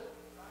is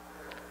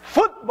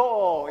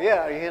football.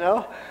 Yeah,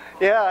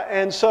 Yeah,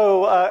 and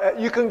so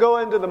you can go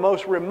into the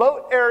most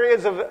remote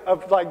areas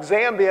of like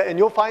Zambia and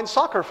you'll find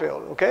soccer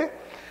field, okay?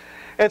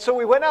 And so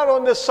we went out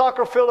on this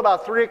soccer field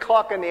about 3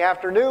 o'clock in the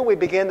afternoon. We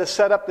began to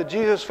set up the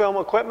Jesus Film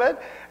equipment.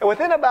 And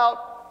within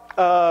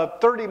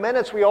about 30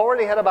 minutes, we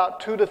already had about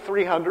 200 to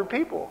 300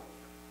 people.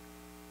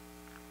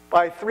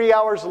 By 3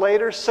 hours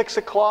later, 6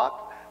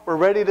 o'clock, we're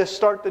ready to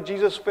start the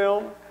Jesus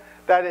Film.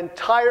 That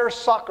entire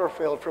soccer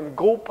field from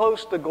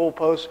goalpost to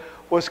goalpost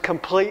was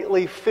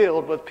completely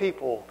filled with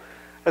people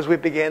as we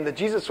began the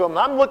Jesus Film. And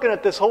I'm looking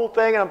at this whole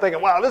thing and I'm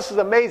thinking, wow, this is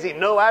amazing.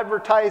 No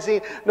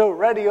advertising, no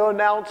radio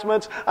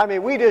announcements. I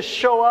mean, we just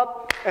show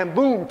up and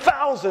boom,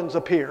 thousands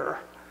appear.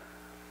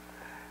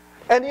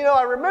 And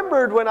I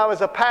remembered when I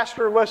was a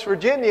pastor in West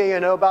Virginia,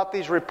 about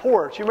these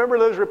reports. You remember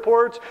those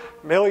reports?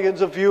 Millions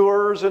of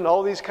viewers and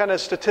all these kind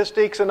of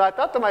statistics. And I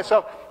thought to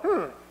myself,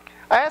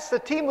 I asked the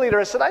team leader,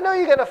 I said, I know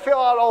you got to fill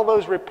out all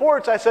those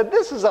reports. I said,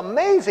 this is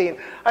amazing.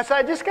 I said,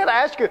 I just got to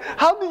ask you,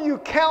 how do you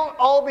count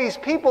all these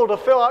people to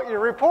fill out your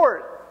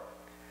report?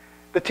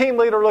 The team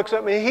leader looks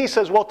at me, he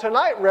says, well,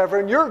 tonight,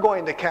 Reverend, you're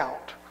going to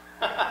count.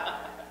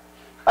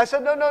 I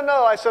said,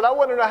 no. I said, I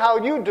want to know how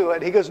you do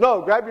it. He goes,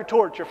 no, grab your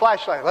torch, your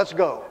flashlight, let's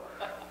go.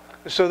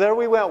 So there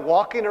we went,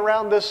 walking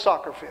around this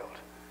soccer field.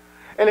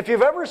 And if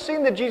you've ever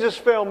seen the Jesus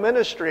Film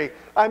ministry,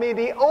 I mean,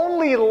 the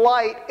only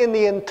light in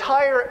the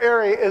entire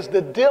area is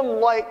the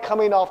dim light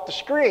coming off the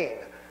screen.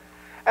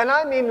 And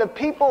I mean, the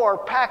people are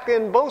packed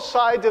in both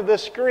sides of the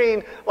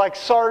screen like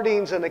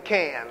sardines in a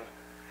can.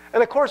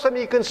 And of course, I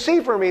mean, you can see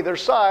from either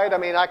side. I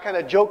mean, I kind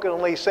of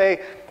jokingly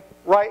say,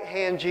 right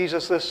hand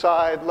Jesus this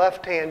side,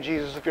 left hand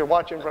Jesus if you're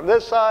watching from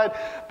this side.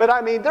 But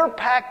I mean, they're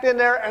packed in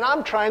there and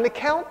I'm trying to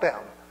count them.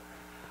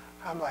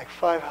 I'm like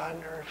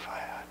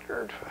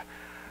 500.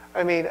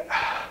 I mean,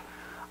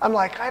 I'm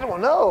like, I don't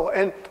know.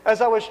 And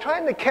as I was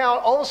trying to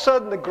count, all of a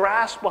sudden the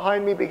grass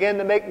behind me began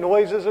to make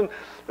noises and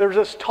there's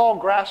this tall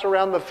grass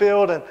around the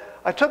field. And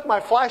I took my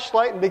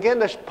flashlight and began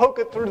to poke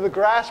it through the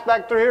grass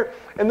back through here.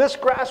 And this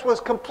grass was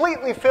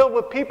completely filled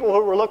with people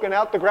who were looking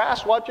out the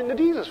grass watching the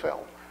Jesus Film.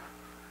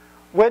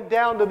 Went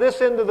down to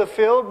this end of the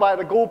field by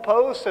the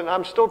goalpost and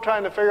I'm still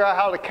trying to figure out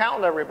how to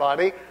count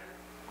everybody.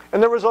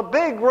 And there was a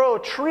big row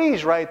of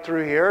trees right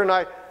through here, and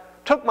I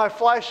took my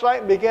flashlight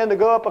and began to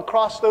go up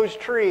across those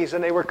trees,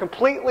 and they were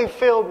completely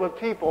filled with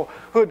people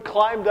who had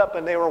climbed up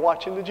and they were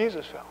watching the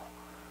Jesus film.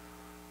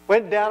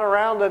 Went down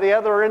around to the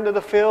other end of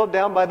the field,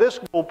 down by this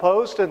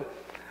goalpost, and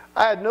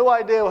I had no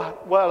idea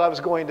what I was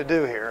going to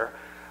do here.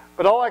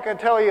 But all I can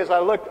tell you is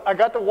I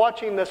got to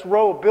watching this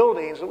row of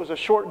buildings. It was a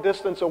short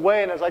distance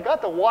away, and as I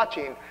got to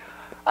watching,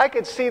 I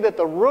could see that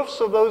the roofs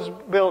of those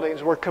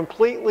buildings were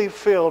completely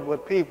filled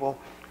with people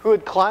who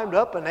had climbed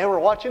up and they were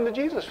watching the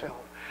Jesus film.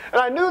 And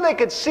I knew they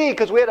could see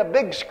because we had a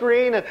big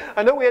screen, and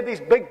I know we had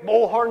these big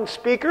bullhorn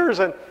speakers.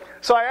 And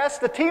so I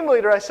asked the team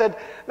leader, I said,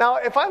 now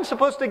if I'm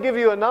supposed to give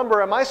you a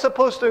number, am I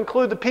supposed to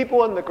include the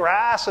people in the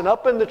grass and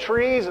up in the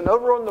trees and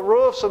over on the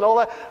roofs and all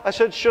that? I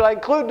said, should I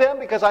include them?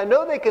 Because I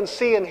know they can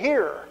see and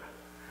hear.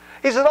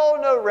 He said, oh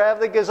no, Rev,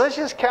 because let's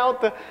just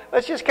count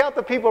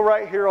the people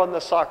right here on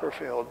the soccer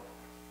field.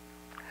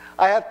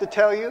 I have to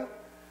tell you,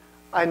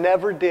 I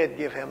never did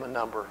give him a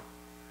number.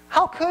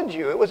 How could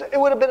you? It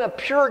would have been a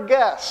pure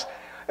guess.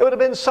 It would have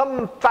been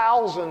some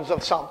thousands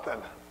of something.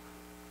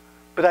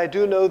 But I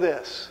do know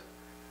this.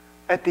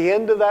 At the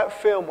end of that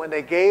film, when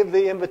they gave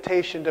the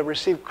invitation to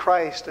receive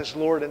Christ as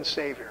Lord and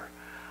Savior,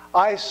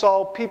 I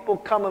saw people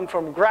coming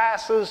from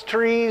grasses,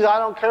 trees, I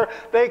don't care.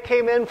 They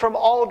came in from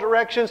all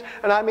directions,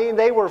 and I mean,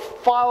 they were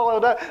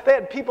followed up. They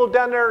had people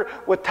down there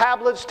with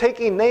tablets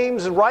taking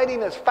names and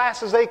writing as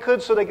fast as they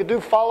could so they could do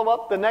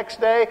follow-up the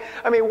next day.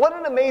 I mean, what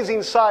an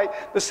amazing sight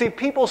to see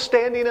people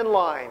standing in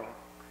line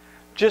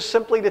just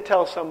simply to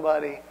tell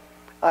somebody,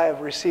 I have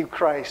received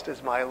Christ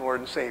as my Lord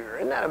and Savior.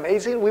 Isn't that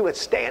amazing? We would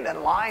stand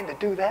in line to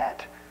do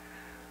that.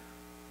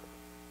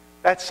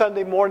 That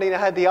Sunday morning, I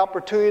had the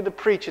opportunity to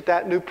preach at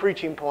that new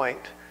preaching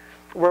point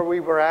where we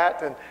were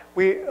at. And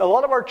a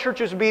lot of our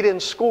churches meet in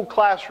school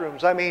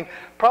classrooms. I mean,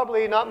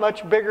 probably not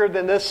much bigger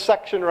than this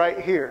section right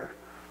here.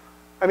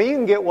 I mean, you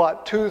can get,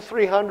 what,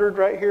 200-300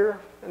 right here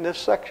in this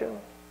section?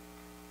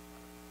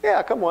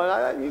 Yeah, come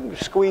on, you can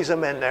squeeze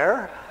them in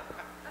there.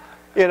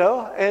 You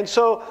know, and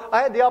so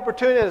I had the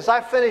opportunity, as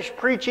I finished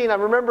preaching, I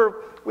remember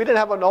we didn't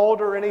have an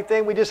altar or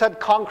anything. We just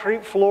had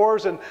concrete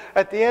floors, and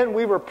at the end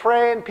we were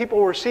praying. People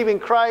were receiving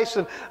Christ,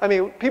 and I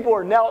mean, people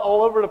were knelt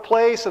all over the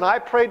place, and I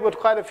prayed with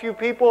quite a few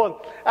people. And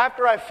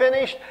after I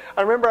finished,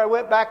 I remember I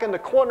went back in the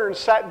corner and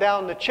sat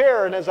down in the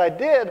chair, and as I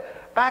did,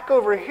 back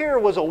over here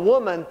was a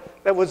woman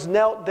that was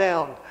knelt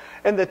down.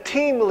 And the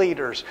team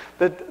leaders,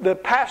 the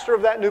pastor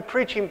of that new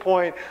preaching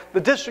point,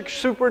 the district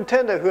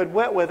superintendent who had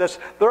went with us,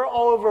 they're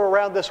all over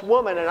around this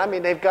woman. And I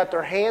mean, they've got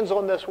their hands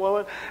on this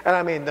woman. And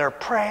I mean, they're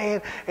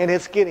praying, and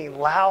it's getting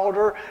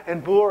louder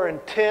and more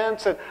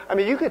intense. And I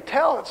mean, you could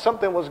tell that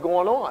something was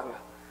going on.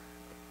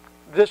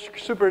 The district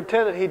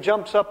superintendent, he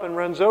jumps up and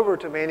runs over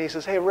to me, and he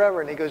says, hey,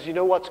 Reverend, he goes, you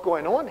know what's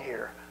going on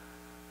here?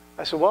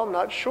 I said, well, I'm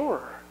not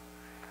sure.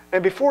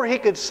 And before he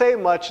could say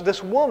much,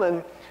 this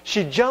woman,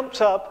 she jumps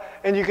up,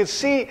 and you could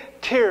see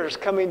tears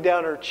coming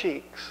down her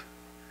cheeks.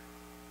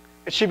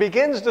 And she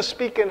begins to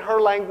speak in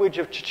her language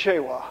of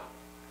Chichewa.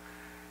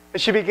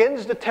 And she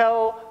begins to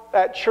tell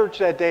that church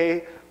that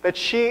day that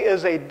she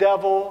is a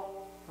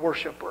devil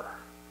worshiper.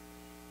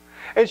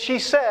 And she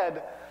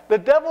said, the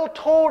devil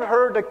told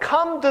her to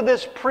come to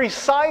this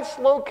precise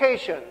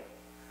location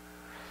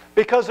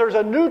because there's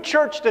a new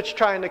church that's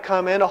trying to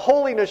come in, a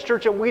holiness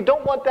church, and we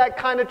don't want that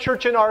kind of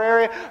church in our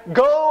area.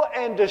 Go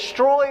and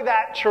destroy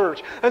that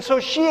church. And so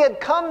she had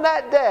come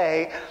that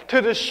day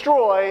to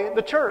destroy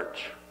the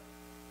church.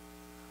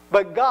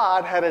 But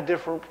God had a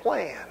different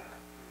plan.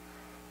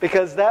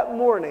 Because that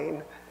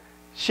morning,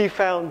 she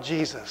found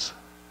Jesus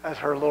as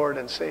her Lord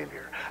and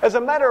Savior. As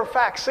a matter of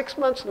fact, 6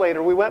 months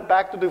later, we went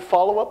back to do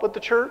follow-up with the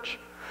church.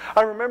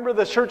 I remember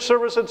the church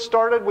service had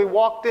started. We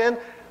walked in.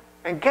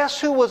 And guess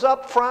who was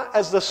up front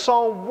as the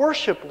song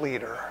worship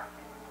leader?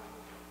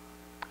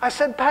 I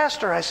said,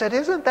 Pastor, I said,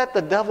 isn't that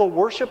the devil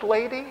worship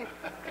lady?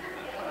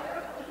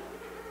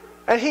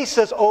 And he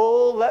says,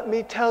 oh, let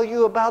me tell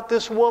you about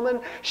this woman.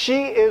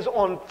 She is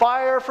on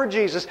fire for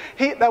Jesus.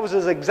 That was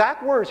his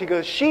exact words. He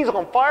goes, she's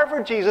on fire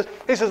for Jesus.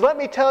 He says, let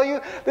me tell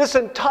you, this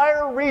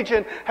entire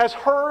region has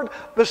heard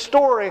the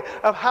story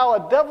of how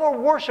a devil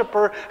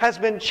worshiper has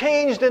been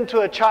changed into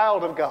a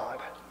child of God.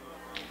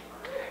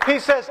 He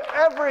says,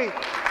 every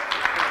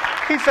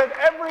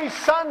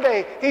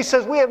Sunday, he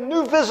says, we have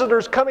new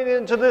visitors coming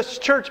into this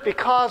church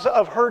because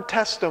of her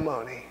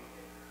testimony.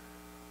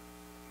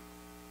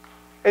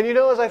 And you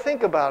know, as I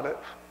think about it,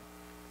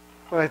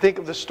 when I think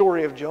of the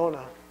story of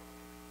Jonah,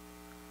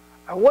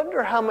 I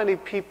wonder how many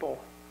people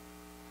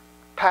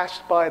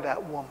passed by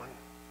that woman,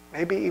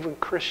 maybe even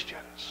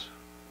Christians,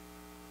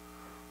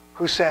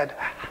 who said,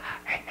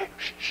 hey,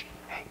 shh,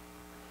 hey,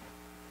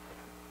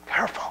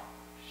 careful,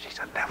 she's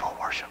a devil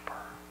worshiper.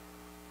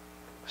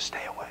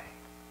 Stay away.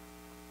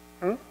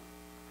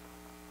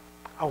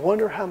 I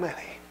wonder how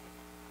many.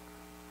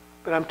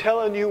 But I'm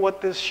telling you what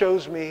this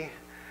shows me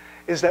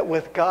is that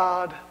with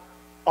God,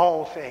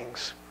 all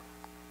things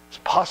It's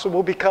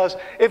possible because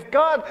if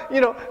God,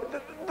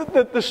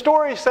 the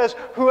story says,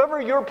 whoever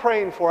you're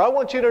praying for, I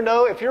want you to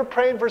know, if you're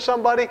praying for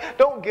somebody,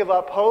 don't give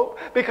up hope.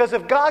 Because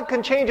if God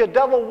can change a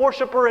devil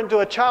worshiper into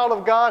a child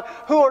of God,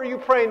 who are you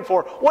praying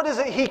for? What is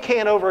it He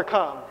can't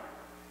overcome?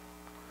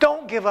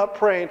 Don't give up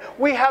praying.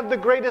 We have the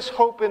greatest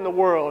hope in the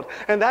world.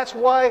 And that's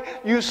why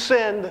you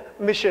send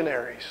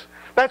missionaries.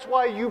 That's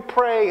why you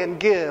pray and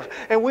give.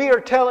 And we are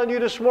telling you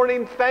this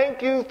morning,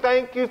 thank you,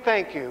 thank you,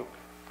 thank you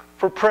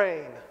for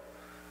praying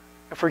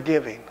and for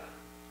giving.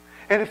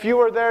 And if you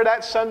were there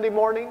that Sunday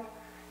morning,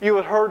 you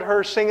had heard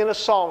her singing a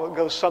song that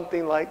goes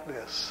something like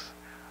this.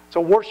 It's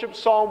a worship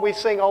song we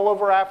sing all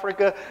over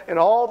Africa in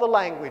all the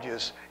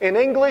languages. In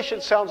English,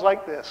 it sounds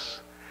like this.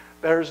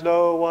 There's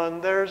no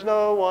one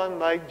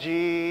like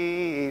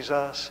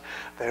Jesus.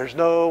 There's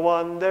no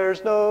one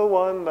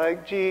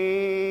like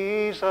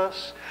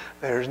Jesus.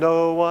 There's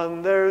no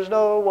one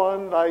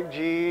like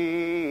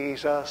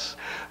Jesus.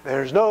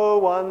 There's no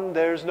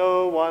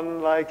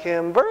one like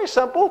Him. Very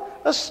simple.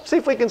 Let's see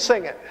if we can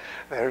sing it.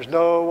 There's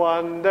no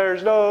one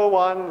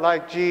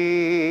like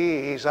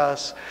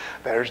Jesus.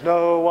 There's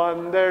no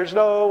one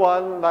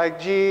like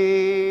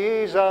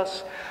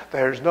Jesus.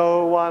 There's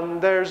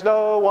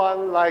no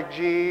one like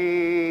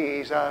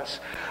Jesus.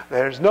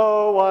 There's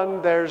no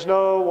one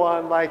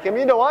like Him.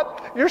 You know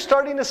what? You're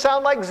starting to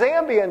sound like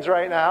Zambians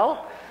right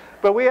now.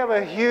 But we have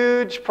a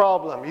huge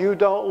problem. You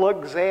don't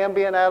look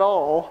Zambian at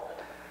all.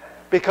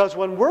 Because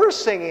when we're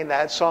singing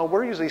that song,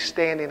 we're usually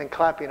standing and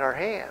clapping our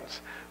hands.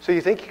 So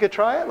you think you could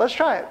try it? Let's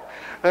try it.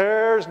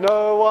 There's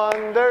no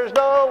one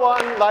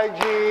like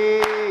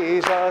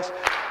Jesus.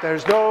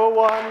 There's no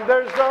one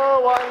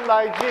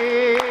like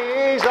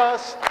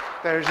Jesus.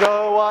 There's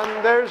no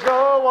one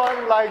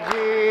like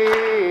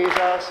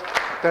Jesus.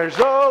 There's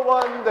no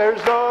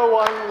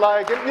one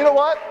like Him. You know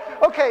what?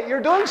 Okay,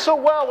 you're doing so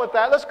well with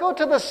that. Let's go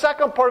to the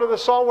second part of the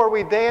song where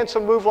we dance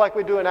and move like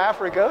we do in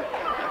Africa.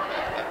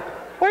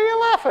 What are you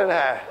laughing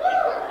at?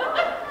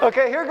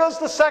 Okay, here goes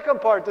the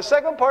second part. The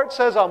second part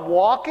says, I'm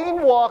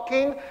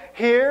walking,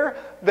 here,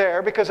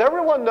 there, because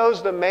everyone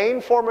knows the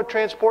main form of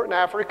transport in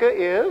Africa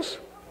is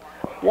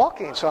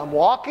walking. So I'm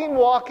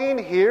walking,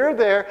 here,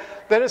 there.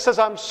 Then it says,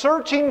 I'm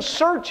searching,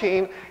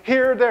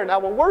 here, there. Now,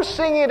 when we're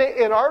singing it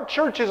in our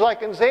churches,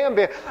 like in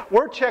Zambia,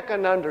 we're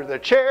checking under the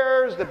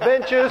chairs, the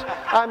benches.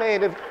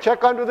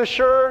 Check under the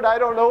shirt. I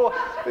don't know,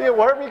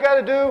 whatever you got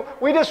to do.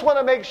 We just want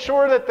to make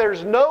sure that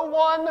there's no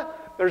one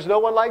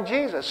like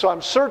Jesus. So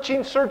I'm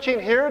searching,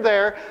 here,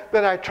 there.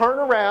 Then I turn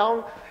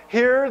around,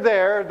 here,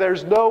 there.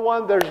 There's no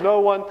one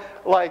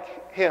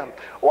like Him.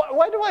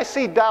 Why do I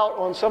see doubt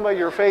on some of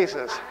your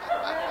faces?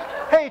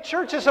 Hey,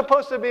 church is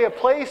supposed to be a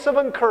place of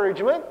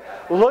encouragement.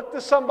 Look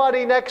to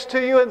somebody next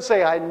to you and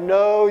say, I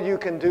know you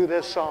can do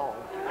this song.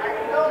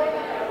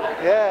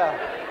 Yeah.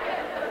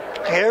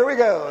 Here we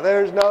go.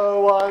 There's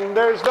no one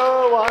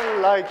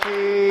like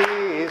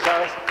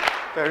Jesus.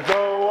 There's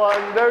no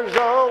one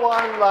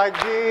like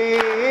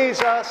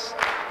Jesus.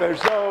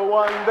 There's no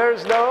one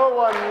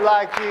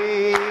like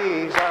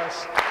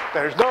Jesus.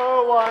 There's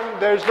no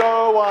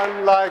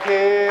one like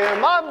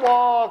Him. I'm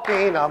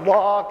walking,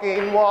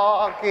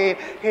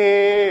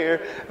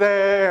 here,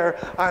 there.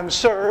 I'm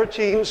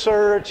searching,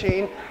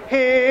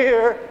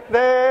 here,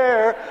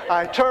 there.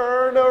 I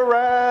turn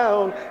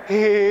around,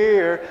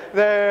 here,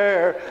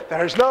 there.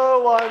 There's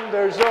no one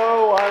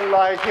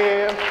like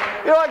Him.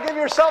 You know what? Give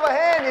yourself a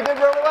hand. You did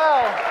really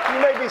well. You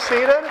may be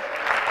seated.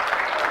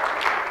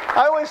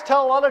 I always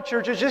tell a lot of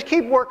churches, just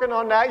keep working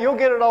on that. You'll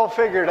get it all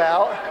figured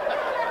out.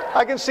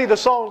 I can see the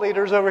song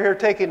leaders over here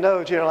taking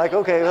notes. Like,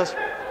 okay,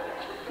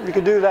 you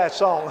can do that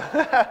song.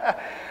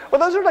 Well,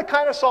 those are the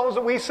kind of songs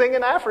that we sing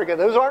in Africa.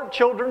 Those aren't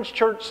children's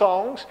church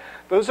songs.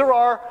 Those are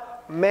our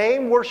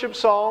main worship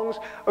songs.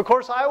 Of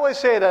course, I always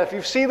say that if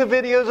you see the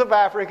videos of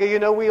Africa,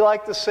 we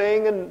like to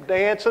sing and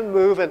dance and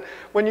move. And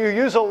when you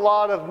use a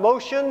lot of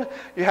motion,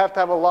 you have to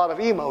have a lot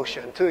of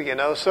emotion too,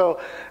 So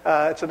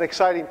it's an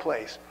exciting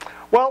place.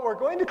 Well, we're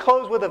going to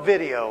close with a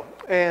video.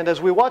 And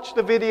as we watch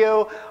the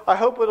video, I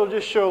hope it'll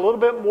just show a little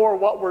bit more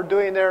what we're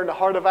doing there in the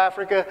heart of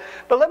Africa.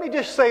 But let me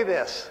just say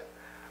this.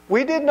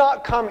 We did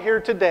not come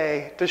here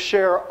today to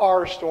share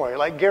our story,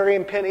 like Gary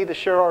and Penney to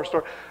share our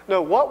story.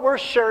 No, what we're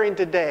sharing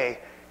today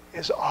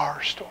is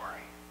our story.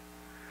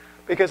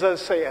 Because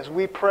as I say, as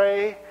we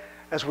pray,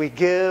 as we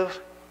give,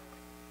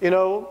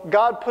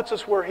 God puts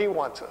us where He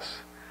wants us.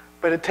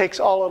 But it takes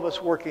all of us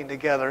working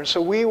together. And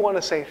so we want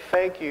to say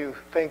thank you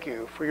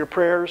for your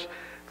prayers.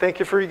 Thank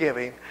you for your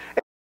giving.